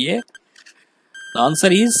to PA. The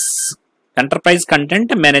answer is Enterprise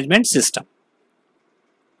Content Management System.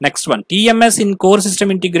 Next one. TMS in Core System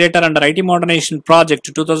Integrator under IT Modernization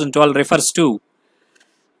Project 2012 refers to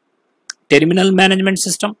Terminal Management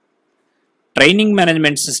System, Training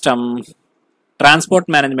Management System, transport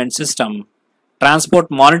management system, transport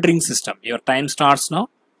monitoring system. Your time starts now.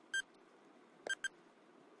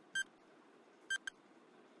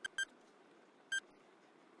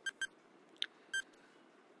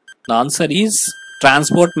 The answer is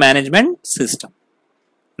transport management system.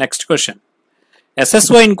 Next question.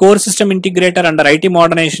 SSO in Core System Integrator under IT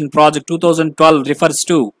Modernization Project 2012 refers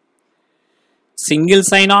to single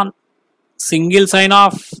sign-on, single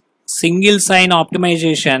sign-off, single sign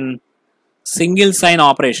optimization, single sign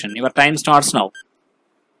operation. Your time starts now.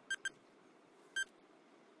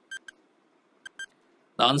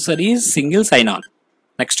 The answer is single sign-on.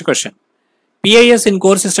 Next question. PIS in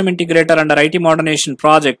Core System Integrator under IT Modernization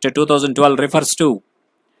Project 2012 refers to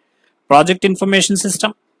Project Information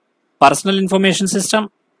System, Personal Information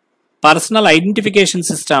System, Personal Identification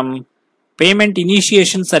System, Payment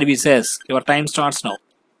Initiation Services. Your time starts now.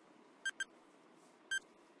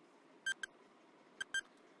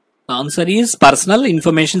 The answer is Personal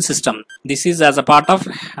Information System. This is as a part of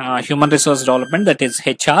Human Resource Development, that is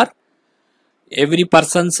HR. Every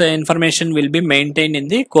person's information will be maintained in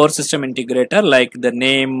the Core System Integrator, like the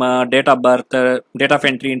name, date of birth, date of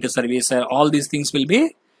entry into service. All these things will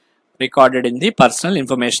be recorded in the Personal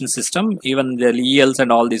Information System, even the ELs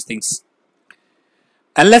and all these things.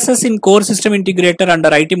 LSS in Core System Integrator under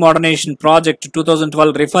IT Modernization Project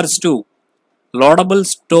 2012 refers to Loadable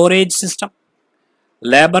Storage System,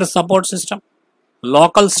 Labor Support System,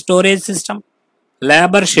 Local Storage System,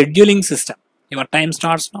 Labor Scheduling System. Your time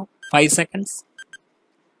starts now. 5 seconds.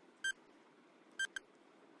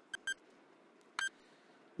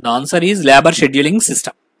 The answer is Labor Scheduling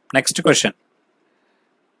System. Next question.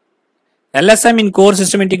 LSM in Core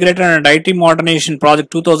System Integrator and IT Modernization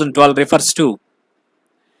Project 2012 refers to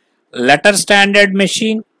Letter Standard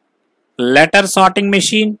Machine, Letter Sorting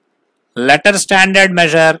Machine, Letter Standard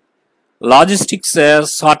Measure, Logistics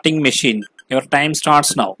Sorting Machine. Your time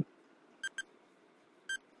starts now.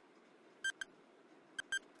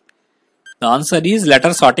 The answer is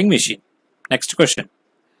Letter Sorting Machine. Next question.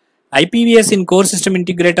 IPVS in Core System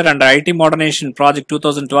Integrator under IT Modernization Project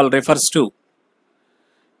 2012 refers to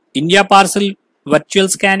India Parcel Virtual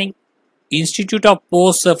Scanning, Institute of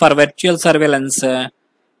Posts for Virtual Surveillance,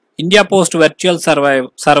 India Post Virtual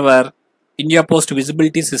Server, India Post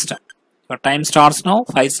Visibility System. Your time starts now.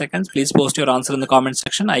 5 seconds. Please post your answer in the comment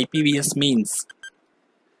section. IPVS means.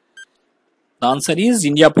 The answer is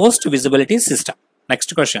India Post Visibility System.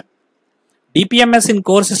 Next question. DPMS in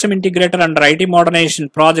Core System Integrator under IT Modernization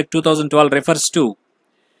Project 2012 refers to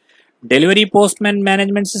Delivery Postman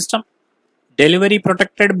Management System, Delivery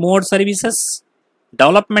Protected Mode Services,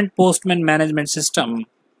 Development Postman Management System,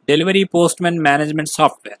 Delivery Postman Management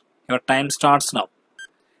Software. Your time starts now.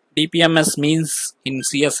 DPMS means in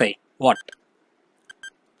CSI what?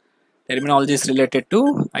 Terminologies related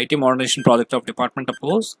to IT Modernization Project of Department of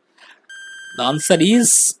Post. The answer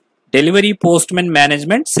is Delivery Postman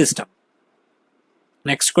Management System.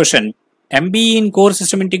 Next question. MBE in Core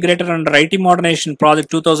System Integrator under IT Modernization Project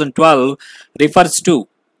 2012 refers to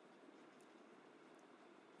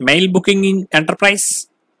Mail Booking in Enterprise,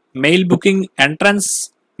 Mail Booking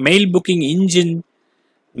Entrance, Mail Booking Engine,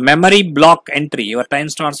 Memory Block Entry. Your time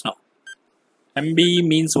starts now. MBE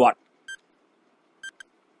means what?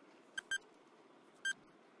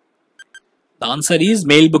 The answer is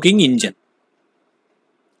Mail Booking Engine.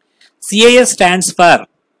 CIS stands for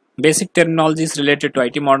Basic Terminologies related to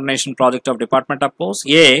IT Modernization Project of Department of Post.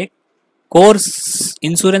 A. Core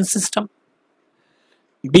Insurance System.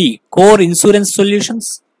 B. Core Insurance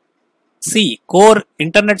Solutions. C. Core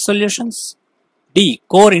Internet Solutions. D.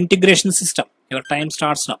 Core Integration System. Your time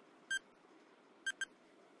starts now.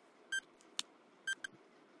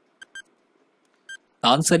 The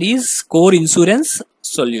answer is Core Insurance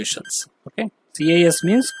Solutions. Okay. CIS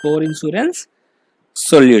means Core Insurance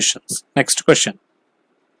Solutions. Next question.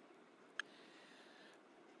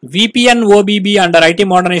 VPN OBB under IT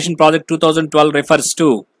Modernization Project 2012 refers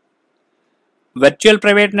to Virtual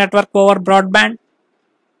Private Network over Broadband,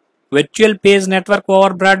 Virtual Page Network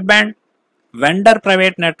over Broadband, Vendor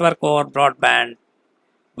Private Network over Broadband,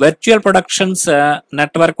 Virtual Productions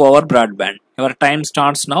Network over Broadband. Your time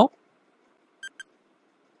starts now.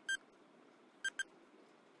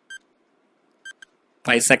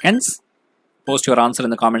 Five seconds. Post your answer in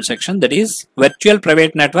the comment section. That is Virtual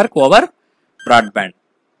Private Network over Broadband.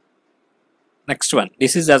 Next one.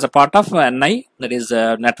 This is as a part of NI, that is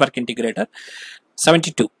Network Integrator.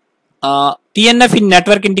 72. TNF in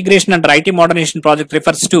Network Integration under IT Modernization Project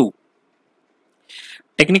refers to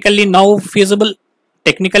Technically Now Feasible,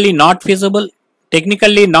 Technically Not Feasible,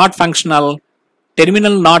 Technically Not Functional,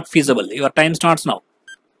 Terminal Not Feasible. Your time starts now.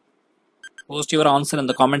 Post your answer in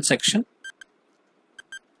the comment section.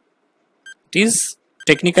 It is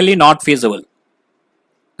technically not feasible.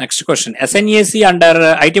 Next question. SNAC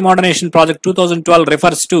under IT Modernization Project 2012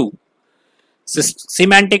 refers to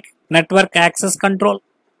semantic network access control,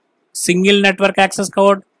 single network access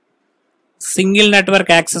code, single network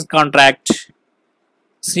access contract,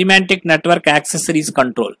 semantic network accessories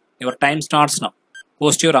control. Your time starts now.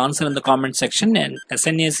 Post your answer in the comment section. And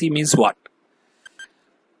SNAC means what?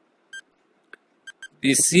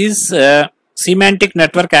 This is semantic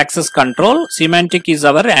network access control. Semantic is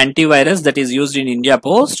our antivirus that is used in India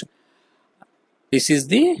Post. This is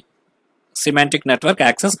the semantic network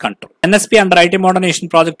access control. NSP under IT Modernization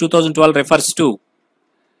Project 2012 refers to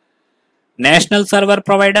National Service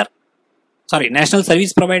Provider,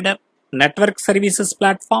 Network Services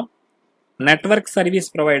Platform, Network Service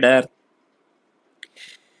Provider,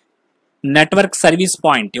 Network Service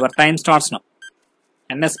Point. Your time starts now.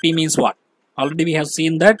 NSP means what? Already we have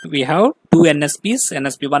seen that we have two NSPs,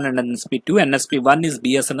 NSP1 and NSP2. NSP1 is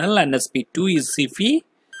BSNL, NSP2 is CFI,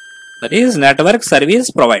 that is Network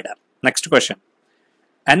Service Provider. Next question.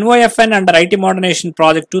 NOFN under IT Modernization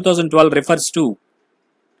Project 2012 refers to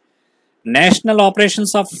National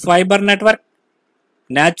Operations of Fiber Network,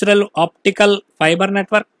 Natural Optical Fiber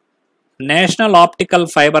Network, National Optical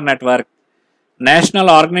Fiber Network, National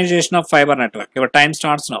Organization of Fiber Network. Your time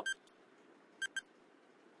starts now.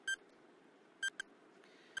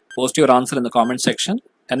 Post your answer in the comment section.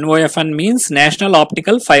 NOFN means National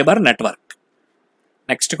Optical Fiber Network.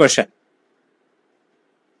 Next question.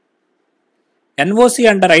 NOC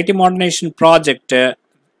under IT Modernization Project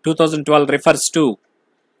 2012 refers to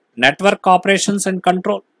Network Operations and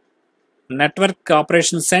Control, Network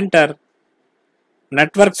Operations Center,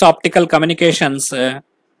 Networks Optical Communications,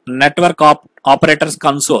 Network Operators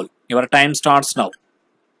Console. Your time starts now.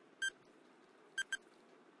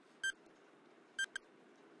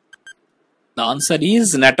 The answer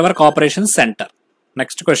is Network Operations Center.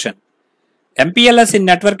 Next question. MPLS in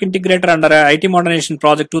Network Integrator under IT Modernization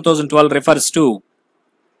Project 2012 refers to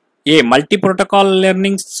A. Multi-protocol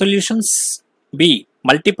learning solutions, B.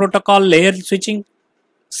 Multi-protocol layer switching,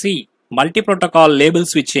 C. Multi-protocol label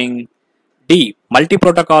switching, D.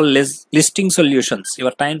 Multi-protocol listing solutions.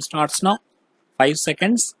 Your time starts now. 5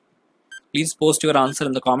 seconds. Please post your answer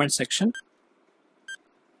in the comment section.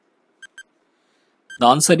 The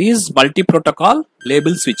answer is multi-protocol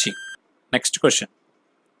label switching. Next question.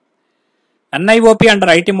 NIOP under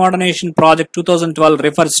IT Modernization Project 2012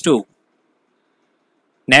 refers to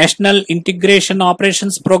National Integration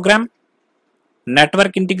Operations Program,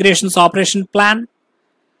 Network Integrations Operation Plan,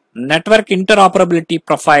 Network Interoperability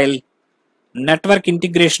Profile, Network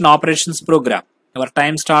Integration Operations Program. Your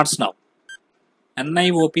time starts now.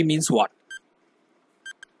 NIOP means what?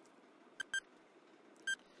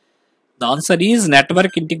 The answer is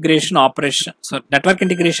Network Integration Operations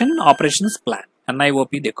Plan.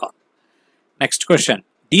 NIOP they call. Next question.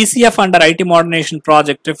 DCF under IT Modernization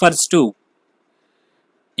Project refers to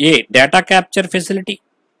A. Data Capture Facility,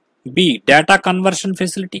 B. Data Conversion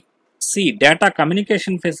Facility, C. Data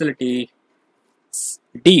Communication Facility,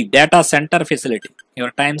 D. Data Center Facility.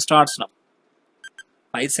 Your time starts now.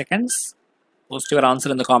 5 seconds. Post your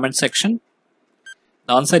answer in the comment section.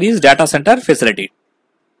 The answer is Data Center Facility.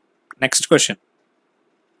 Next question.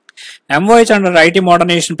 MOH under IT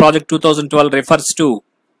Modernization Project 2012 refers to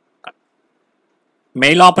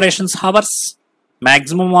Mail Operations Hours,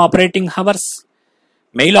 Maximum Operating Hours,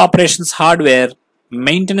 Mail Operations Hardware,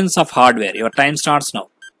 Maintenance of Hardware. Your time starts now.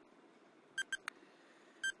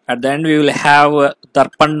 At the end we will have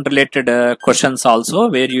DARPAN related questions also,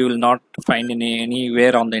 where you will not find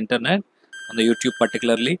anywhere on the internet, on the YouTube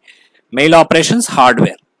particularly. Mail Operations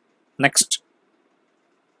Hardware. Next.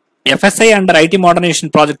 FSI under IT Modernization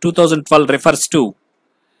Project 2012 refers to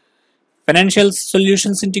Financial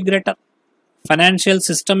Solutions Integrator, Financial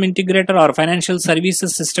System Integrator or Financial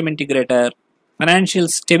Services System Integrator, Financial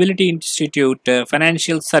Stability Institute,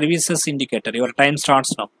 Financial Services Indicator. Your time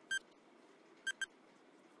starts now.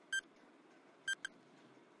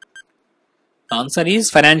 The answer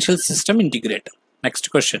is Financial System Integrator.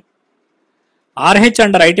 Next question. RH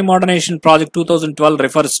under IT Modernization Project 2012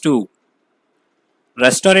 refers to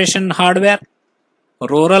Restoration Hardware,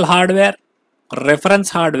 Rural Hardware,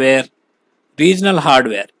 Reference Hardware, Regional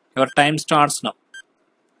Hardware. Your time starts now.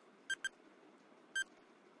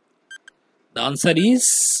 The answer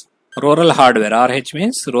is Rural Hardware. RH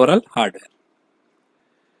means Rural Hardware.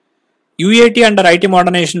 UAT under IT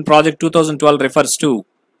Modernization Project 2012 refers to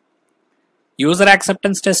User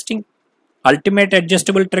Acceptance Testing, Ultimate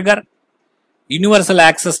Adjustable Trigger, Universal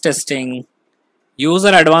Access Testing, User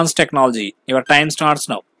Advanced Technology. Your time starts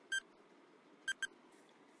now.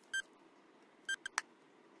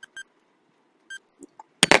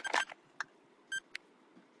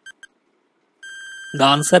 The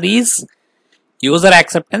answer is user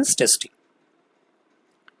acceptance testing.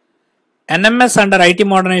 NMS under IT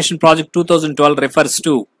Modernization Project 2012 refers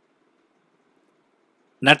to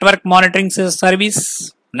Network Monitoring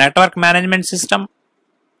Service, Network Management System,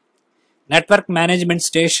 Network Management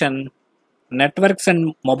Station, Networks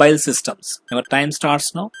and Mobile Systems. Your time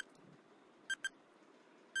starts now.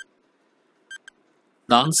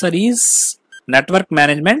 The answer is Network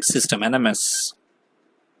Management System, NMS.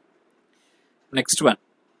 Next one.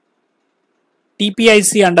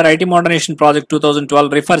 TPIC under IT Modernization Project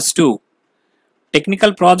 2012 refers to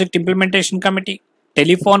Technical Project Implementation Committee,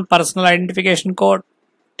 Telephone Personal Identification Code,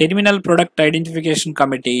 Terminal Product Identification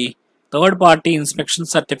Committee, Third Party Inspection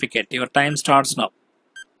Certificate. Your time starts now.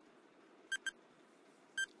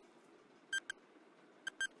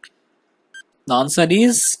 The answer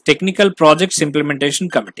is Technical Projects Implementation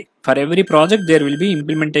Committee. For every project there will be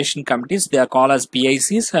implementation committees. They are called as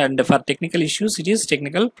PICs, and for technical issues it is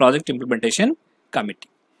Technical Project Implementation Committee.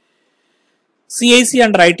 CIC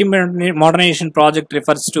under IT Modernization Project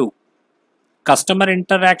refers to Customer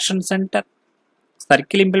Interaction Center,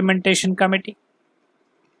 Circle Implementation Committee,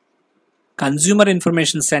 Consumer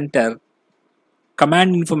Information Center,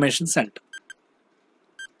 Command Information Center.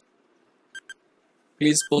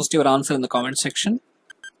 Please post your answer in the comment section.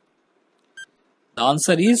 The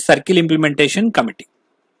answer is Circle Implementation Committee.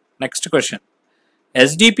 Next question.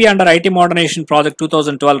 SDP under IT Modernization Project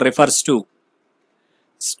 2012 refers to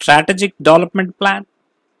Strategic Development Plan,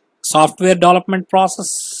 Software Development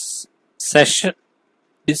Process, Session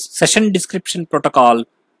Description Protocol,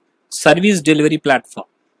 Service Delivery Platform.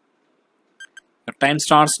 Your time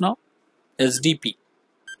starts now. SDP.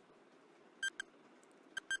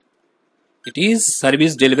 It is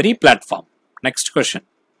Service Delivery Platform. Next question.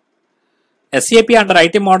 SAP under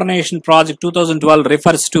IT Modernization Project 2012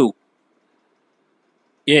 refers to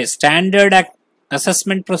a Standard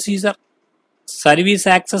Assessment Procedure, Service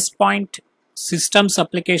Access Point, Systems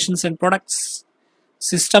Applications and Products,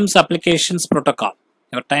 Systems Applications Protocol.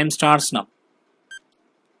 Your time starts now.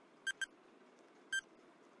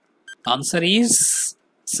 Answer is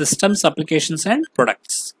Systems Applications and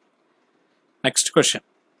Products. Next question.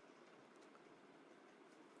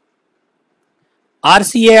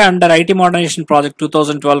 RCA under IT Modernization Project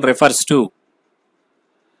 2012 refers to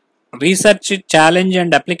Research, Challenge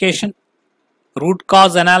and Application, Root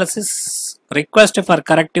Cause Analysis, Request for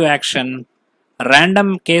Corrective Action,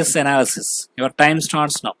 Random Case Analysis. Your time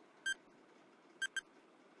starts now.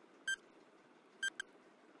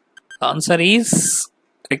 The answer is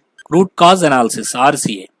Root Cause Analysis,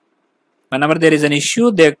 RCA. Whenever there is an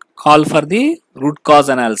issue, they call for the root cause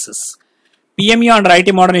analysis. PMU under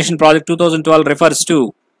IT Modernization Project 2012 refers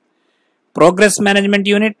to Progress Management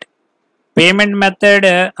Unit, Payment Method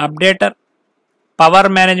Updater, Power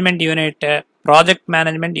Management Unit, Project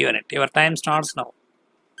Management Unit. Your time starts now.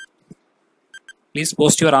 Please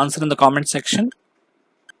post your answer in the comment section.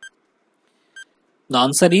 The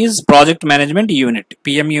answer is Project Management Unit.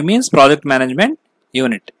 PMU means Project Management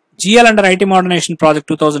Unit. GL under IT Modernization Project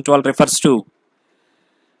 2012 refers to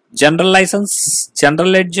General License, General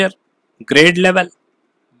Ledger, Grade Level,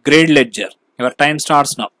 Grade Ledger. Your time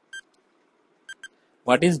starts now.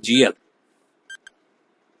 What is GL?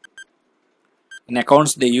 In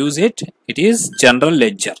accounts they use it. It is General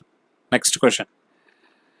Ledger. Next question.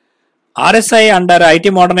 RSI under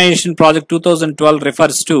IT Modernization Project 2012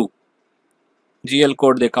 refers to GL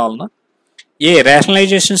code they call. No? A.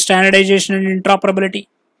 Rationalization, Standardization and Interoperability.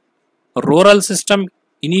 Rural System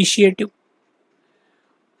Initiative.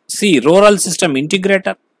 C. Rural System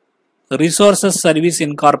Integrator. Resources Service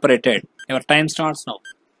Incorporated. Your time starts now.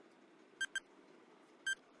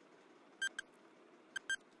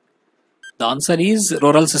 The answer is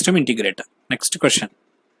Rural System Integrator. Next question.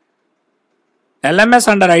 LMS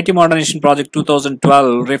under IT Modernization Project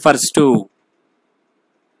 2012 refers to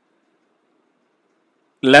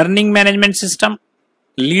Learning Management System,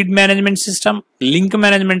 Lead Management System, Link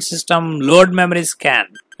Management System, Load Memory Scan.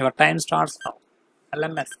 Your time starts now.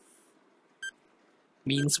 LMS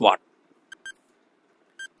means what?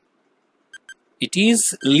 It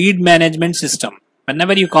is Lead Management System.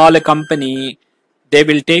 Whenever you call a company, they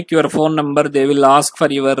will take your phone number, they will ask for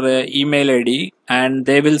your email ID, and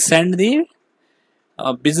they will send the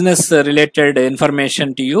business related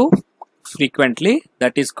information to you frequently.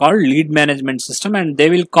 That is called Lead Management System, and they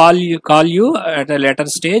will call you at a later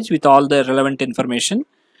stage with all the relevant information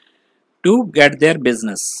to get their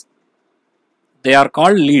business. They are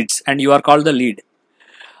called leads and you are called the lead.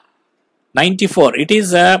 94. It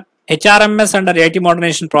is a HRMS under IT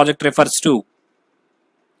Modernization Project refers to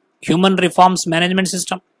Human Reforms Management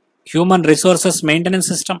System, Human Resources Maintenance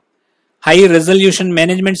System, high resolution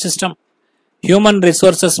management system, human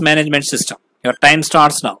resources management system. Your time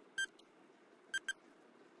starts now.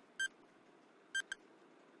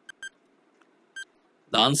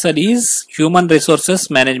 The answer is human resources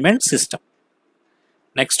management system.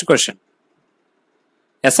 Next question.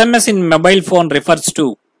 SMS in mobile phone refers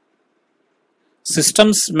to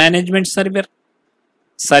systems management server,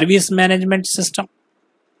 service management system,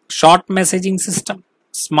 short messaging system,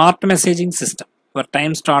 smart messaging system. Your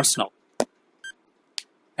time starts now.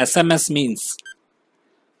 SMS means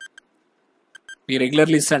we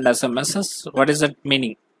regularly send SMSs. What is that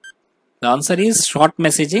meaning? The answer is short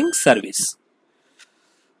messaging service.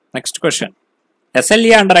 Next question.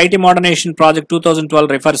 SLA under IT Modernization Project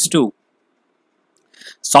 2012 refers to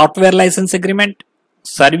software license agreement,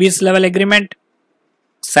 service level agreement,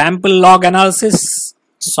 sample log analysis,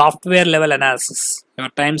 software level analysis. Your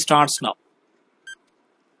time starts now.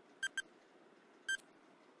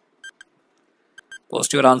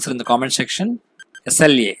 Post your answer in the comment section.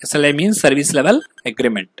 SLA. SLA means service level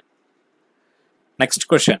agreement. Next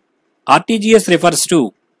question. RTGS refers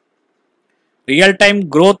to real-time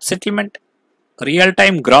growth settlement,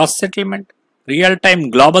 real-time gross settlement, real-time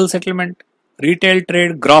global settlement, retail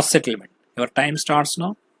trade gross settlement. Your time starts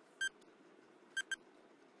now.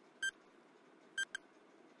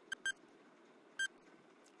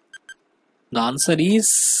 The answer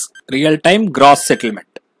is real-time gross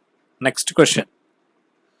settlement. Next question.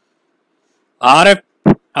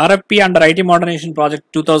 RFP under IT Modernization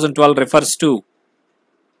Project 2012 refers to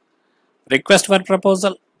request for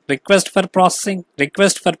proposal, request for processing,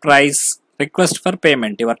 request for price, request for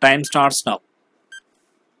payment. Your time starts now.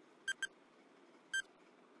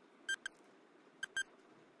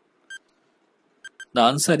 The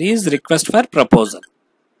answer is request for proposal.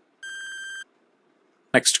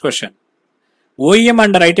 Next question. OEM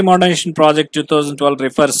under IT Modernization Project 2012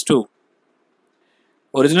 refers to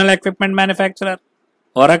original equipment manufacturer,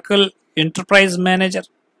 Oracle Enterprise Manager,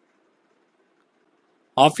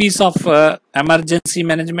 Office of Emergency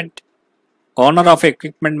Management, owner of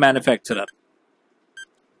equipment manufacturer.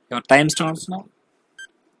 Your time starts now.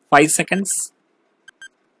 5 seconds.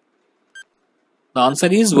 The answer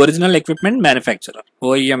is original equipment manufacturer.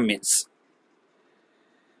 OEM means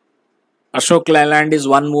Ashok Leyland is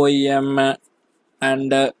one OEM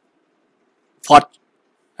and the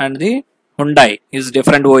Hyundai is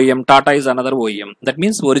different OEM. Tata is another OEM. That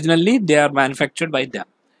means originally they are manufactured by them.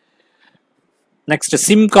 Next,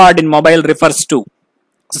 SIM card in mobile refers to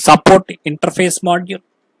support interface module,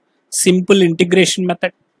 simple integration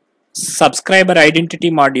method, subscriber identity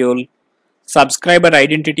module, subscriber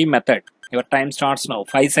identity method. Your time starts now.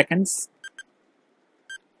 5 seconds.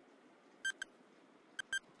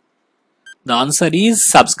 The answer is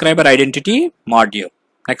subscriber identity module.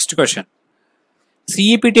 Next question.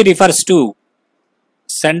 CEPT refers to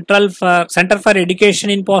Center for Education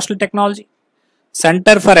in Postal Technology,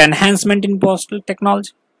 Center for Enhancement in Postal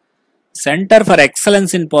Technology, Center for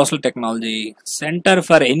Excellence in Postal Technology, Center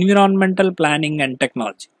for Environmental Planning and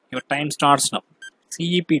Technology. Your time starts now.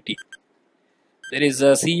 CEPT. There is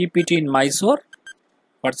a CEPT in Mysore.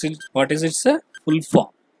 What is its full form?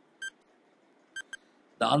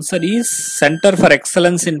 The answer is Center for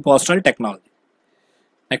Excellence in Postal Technology.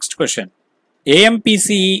 Next question.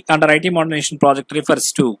 AMPCE under IT Modernization Project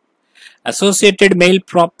refers to Associated Mail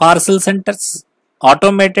Parcel Centers,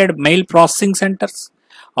 Automated Mail Processing Centers,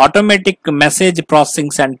 Automatic Message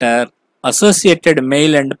Processing Center, Associated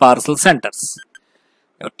Mail and Parcel Centers.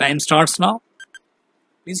 Your time starts now.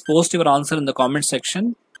 Please post your answer in the comment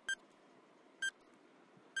section.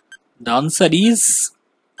 The answer is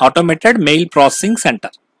Automated Mail Processing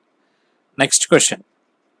Center. Next question.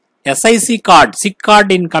 SIC card, SIC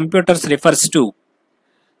card in computers refers to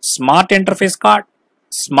Smart Interface Card,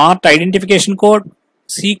 Smart Identification Code,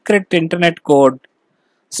 Secret Internet Code,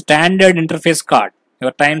 Standard Interface Card.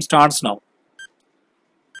 Your time starts now.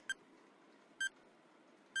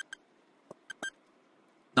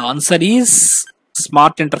 The answer is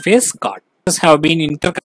Smart Interface Card. These have been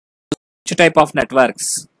interconnected to type of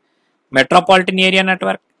networks: Metropolitan Area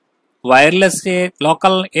Network, Wireless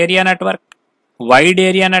Local Area Network, Wide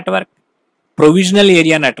Area Network, Provisional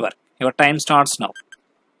Area Network. Your time starts now.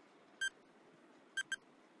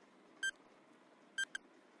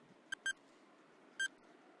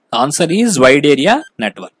 The answer is Wide Area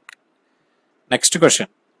Network. Next question.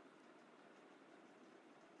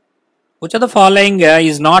 Which of the following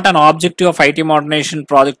is not an objective of IT Modernization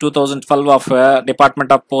Project 2012 of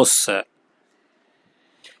Department of Posts?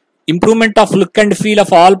 Improvement of look and feel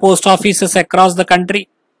of all post offices across the country.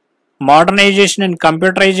 modernization and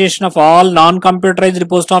computerization of all non-computerized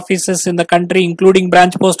post offices in the country, including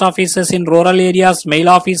branch post offices in rural areas, mail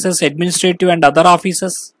offices, administrative and other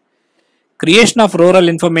offices. Creation of rural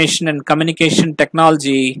information and communication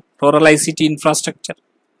technology, rural ICT infrastructure.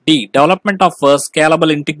 D. Development of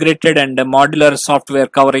scalable, integrated and modular software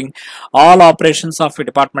covering all operations of a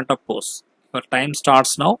Department of Post. Your time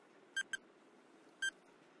starts now.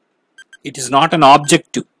 It is not an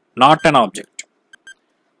objective. Not an objective.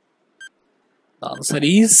 The answer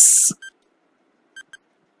is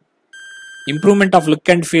improvement of look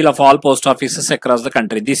and feel of all post offices across the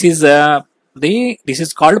country. This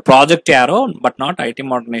is called Project Arrow, but not IT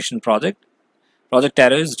Modernization Project. Project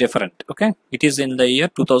Arrow is different. Okay, it is in the year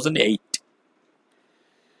 2008,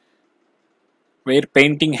 where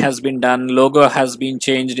painting has been done. Logo has been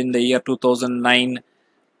changed in the year 2009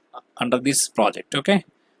 under this project. Okay,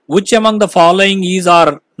 which among the following is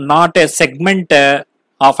or not a segment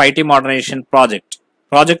of IT Modernization Project?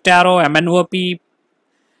 Project Arrow, MNOP,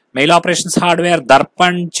 Mail Operations Hardware,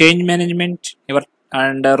 DARPAN, Change Management,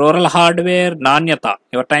 and Rural Hardware, Nanyata.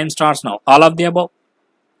 Your time starts now. All of the above.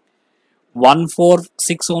 1, 4,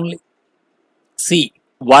 6 only. C.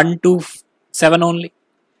 1, 2, 7 only.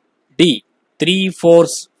 D. 3, 4,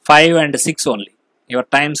 5 and 6 only. Your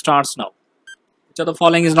time starts now. Which of the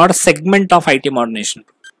following is not a segment of IT Modernization?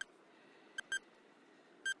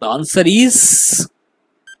 The answer is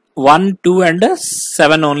 1, 2 and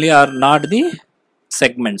 7 only are not the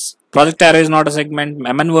segments. Project Arrow is not a segment.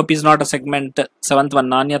 MNOP is not a segment. 7th one,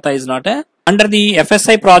 Nanyata is not a. Under the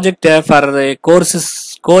FSI project for the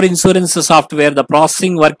core insurance software, the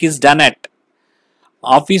processing work is done at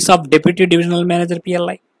Office of Deputy Divisional Manager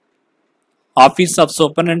PLI, Office of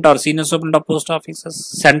Superintendent or Senior Superintendent of Post Offices,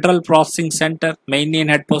 Central Processing Center, mainly in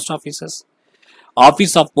head post offices,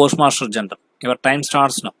 Office of Postmaster General. Your time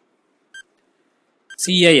starts now.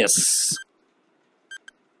 CIS.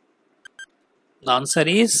 The answer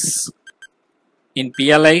is in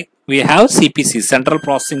PLI we have CPC, Central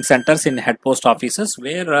Processing Centers in head post offices,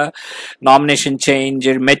 where nomination change,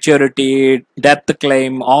 maturity, death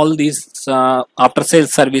claim, all these after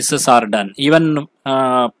sales services are done. Even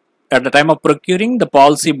at the time of procuring, the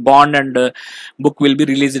policy, bond and book will be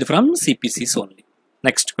released from CPCs only.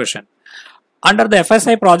 Next question. Under the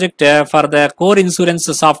FSI project for the core insurance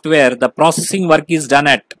software, the processing work is done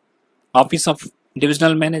at Office of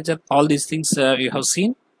Divisional Manager. All these things you have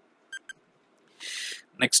seen.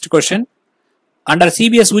 Next question. Under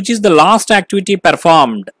CBS, which is the last activity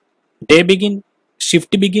performed? Day begin,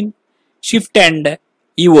 shift end,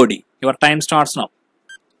 EOD. Your time starts now.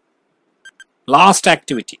 Last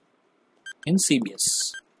activity in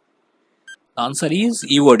CBS. The answer is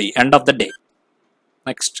EOD, end of the day.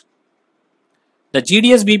 Next. The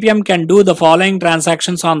GDS BPM can do the following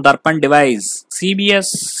transactions on DARPAN device: CBS,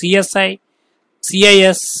 CSI,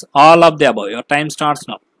 CIS, all of the above. Your time starts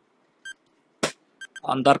now.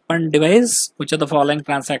 On DARPAN device, which of the following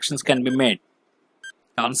transactions can be made?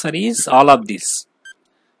 The answer is all of these.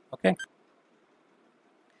 Okay.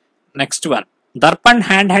 Next one. DARPAN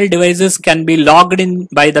handheld devices can be logged in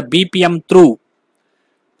by the BPM through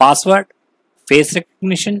password, face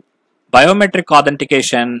recognition, biometric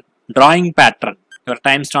authentication, drawing pattern. Your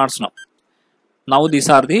time starts now. Now these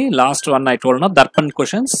are the last one I told now. DARPAN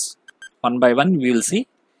questions. One by one we will see.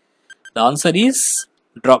 The answer is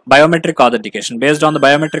biometric authentication. Based on the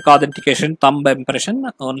biometric authentication, thumb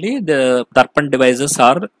impression, only the DARPAN devices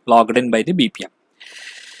are logged in by the BPM.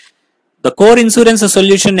 The core insurance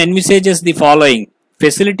solution envisages the following: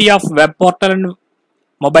 facility of web portal and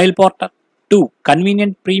mobile portal. 2.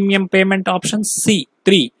 Convenient premium payment options. C.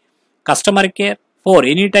 3. Customer care. 4.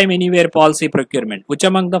 Anytime, anywhere policy procurement. Which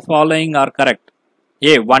among the following are correct?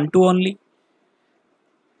 A. 1, 2 only.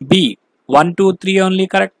 B. 1, 2, 3 only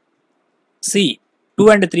correct. C. 2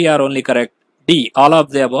 and 3 are only correct. D. All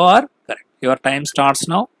of the above are correct. Your time starts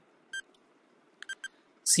now.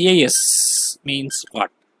 CIS means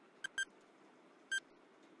what?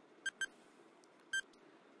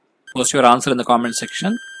 Post your answer in the comment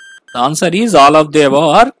section. The answer is all of the above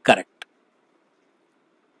are correct.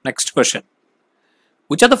 Next question.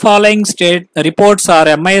 Which of the following state reports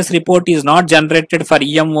or MIS report is not generated for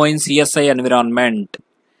EMO in CSI environment?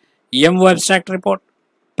 EMO abstract report,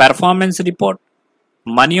 performance report,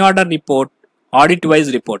 money order report, audit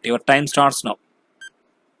wise report. Your time starts now.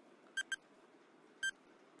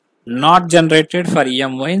 Not generated for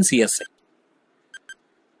EMO in CSI.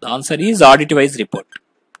 The answer is audit wise report.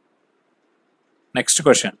 Next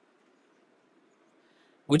question.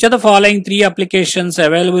 Which of the following 3 applications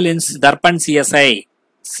available in DARPAN CSI?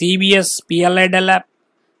 CBS PLI Dell app,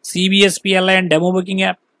 CBS PLI and demo booking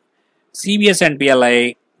app, CBS and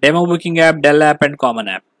PLI demo booking app, Dell app and common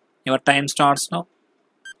app. Your time starts now.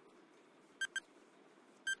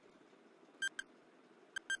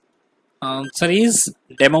 Answer is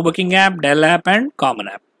demo booking app, Dell app and common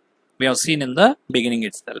app. We have seen in the beginning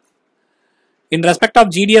itself. In respect of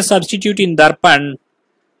GDS substitute in DARPAN,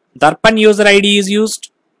 DARPAN user ID is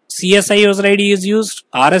used, CSI user ID is used,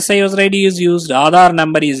 RSI user ID is used, Aadhaar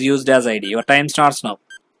number is used as ID. Your time starts now.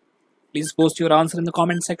 Please post your answer in the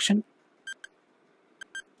comment section.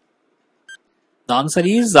 The answer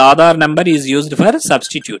is Aadhaar number is used for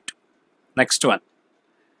substitute. Next one.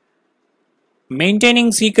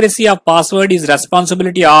 Maintaining secrecy of password is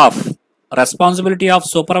responsibility of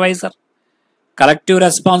supervisor, collective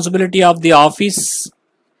responsibility of the office,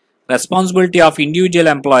 responsibility of individual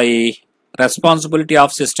employee, responsibility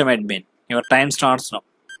of system admin. Your time starts now.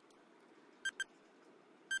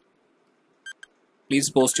 Please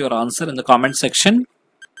post your answer in the comment section.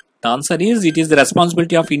 The answer is it is the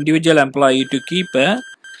responsibility of individual employee to keep the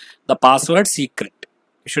password secret.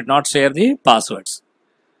 You should not share the passwords.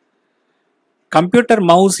 Computer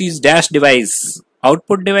mouse is dash device,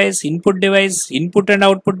 output device, input and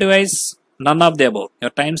output device, none of the above.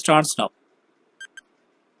 Your time starts now.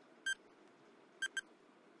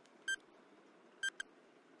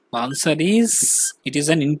 Answer is it is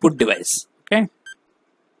an input device. Okay.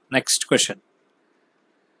 Next question.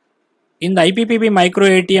 In the IPPB micro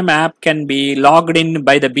ATM app can be logged in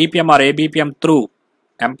by the BPM or ABPM through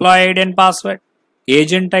employee ID and password,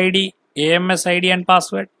 agent ID, AMS ID and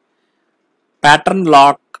password, pattern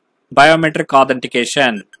lock, biometric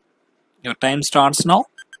authentication. Your time starts now.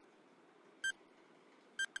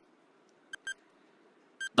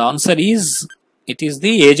 The answer is it is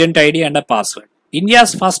the agent ID and a password.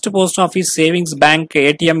 India's first post office savings bank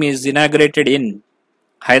ATM is inaugurated in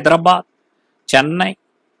Hyderabad, Chennai,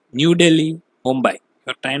 New Delhi, Mumbai.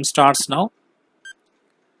 Your time starts now.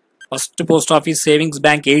 First post office savings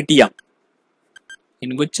bank ATM.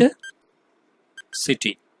 In which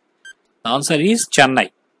city? The answer is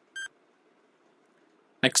Chennai.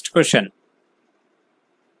 Next question.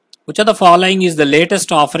 Which of the following is the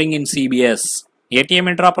latest offering in CBS?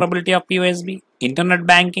 ATM interoperability of POSB, internet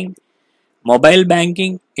banking, mobile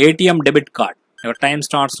banking, ATM debit card. Your time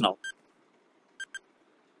starts now.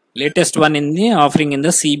 Latest one in the offering in the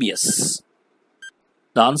CBS.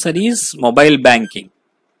 The answer is mobile banking.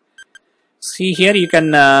 See here you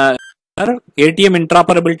can ATM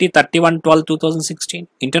interoperability 31/12/2016,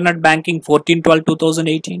 internet banking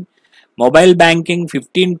 14/12/2018, mobile banking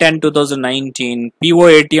 15/10/2019, PO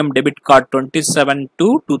ATM debit card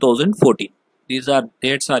 27/2/2014. These are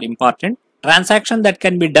dates are important. Transaction that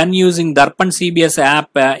can be done using DARPAN CBS app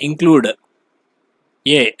include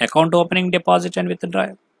A. Account opening, deposit and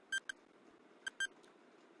withdrawal.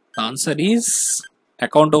 The answer is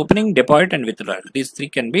account opening, deposit and withdrawal. These three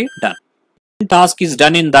can be done. Task is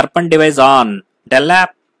done in DARPAN device on Dell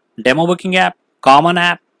app, demo booking app, common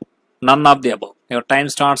app, none of the above. Your time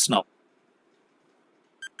starts now.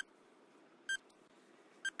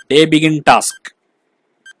 Day begin task.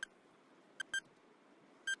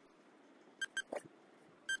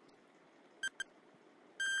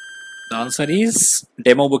 The answer is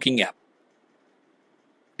demo booking app.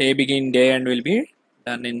 Day begin, day end will be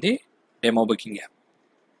done in the demo booking app.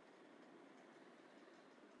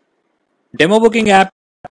 Demo booking app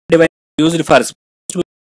device used for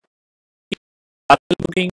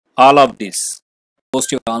booking, all of this.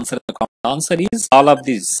 Post your answer. The answer is all of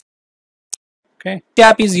these. Okay. The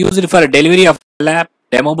app is used for delivery of app,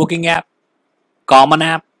 demo booking app, common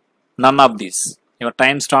app, none of these. Your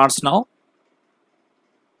time starts now.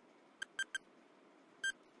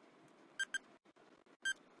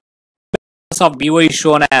 Of BO is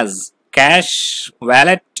shown as cash,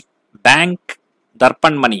 wallet, bank,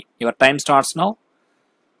 DARPAN money. Your time starts now.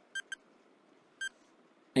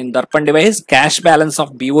 In DARPAN device, cash balance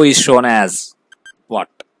of BO is shown as what?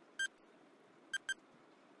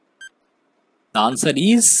 The answer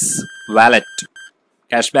is wallet.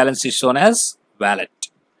 Cash balance is shown as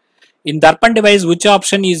wallet. In DARPAN device, which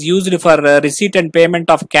option is used for receipt and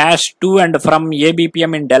payment of cash to and from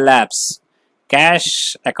ABPM in Dell apps?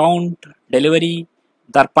 Cash, account, delivery,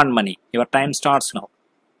 DARPAN money. Your time starts now.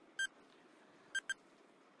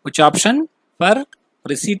 Which option for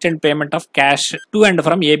receipt and payment of cash to and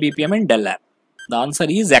from ABPM in Dell app? The answer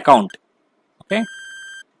is account. Okay,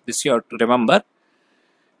 this you have to remember.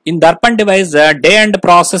 In DARPAN device, day end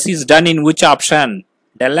process is done in which option?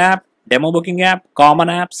 Dell app, demo booking app, common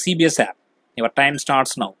app, CBS app. Your time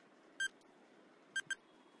starts now.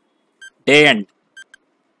 Day end.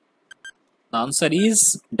 The answer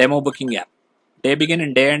is demo booking app. Day begin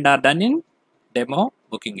and day end are done in demo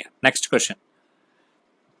booking app. Next question.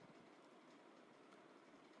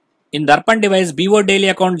 In DARPAN device, BO daily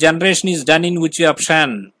account generation is done in which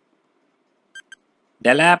option?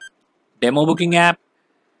 Dell app, demo booking app,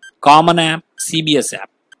 common app, CBS app.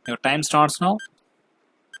 Your time starts now.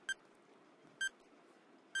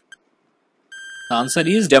 The answer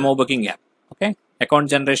is demo booking app. Okay, account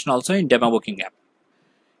generation also in demo booking app.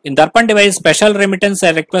 In DARPAN device, special remittance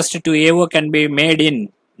request to AO can be made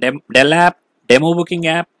in Dell app, demo booking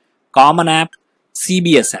app, common app,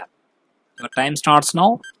 CBS app. Your time starts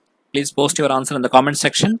now. Please post your answer in the comment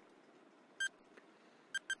section.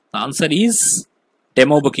 The answer is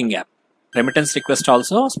demo booking app. Remittance request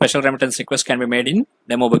also, special remittance request can be made in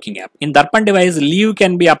demo booking app. In DARPAN device, leave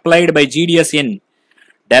can be applied by GDS in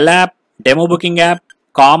Dell app, demo booking app,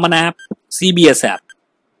 common app, CBS app.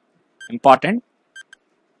 Important.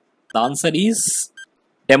 The answer is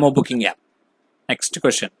demo booking app. Next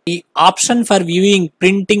question. The option for viewing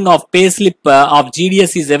printing of payslip of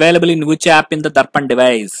GDS is available in which app in the DARPAN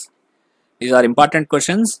device? These are important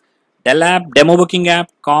questions. Dell app, demo booking app,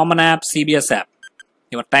 common app, CBS app.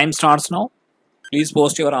 Your time starts now. Please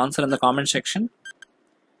post your answer in the comment section.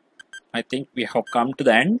 I think we have come to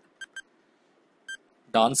the end.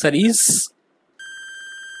 The answer is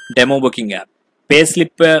demo booking app.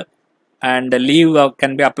 Payslip and leave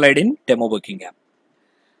can be applied in demo booking app.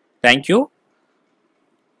 Thank you.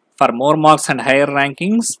 For more marks and higher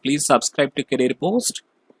rankings, please subscribe to Career Post.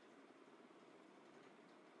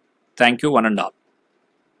 Thank you one and all.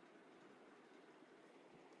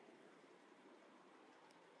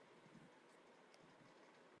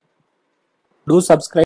 Do subscribe.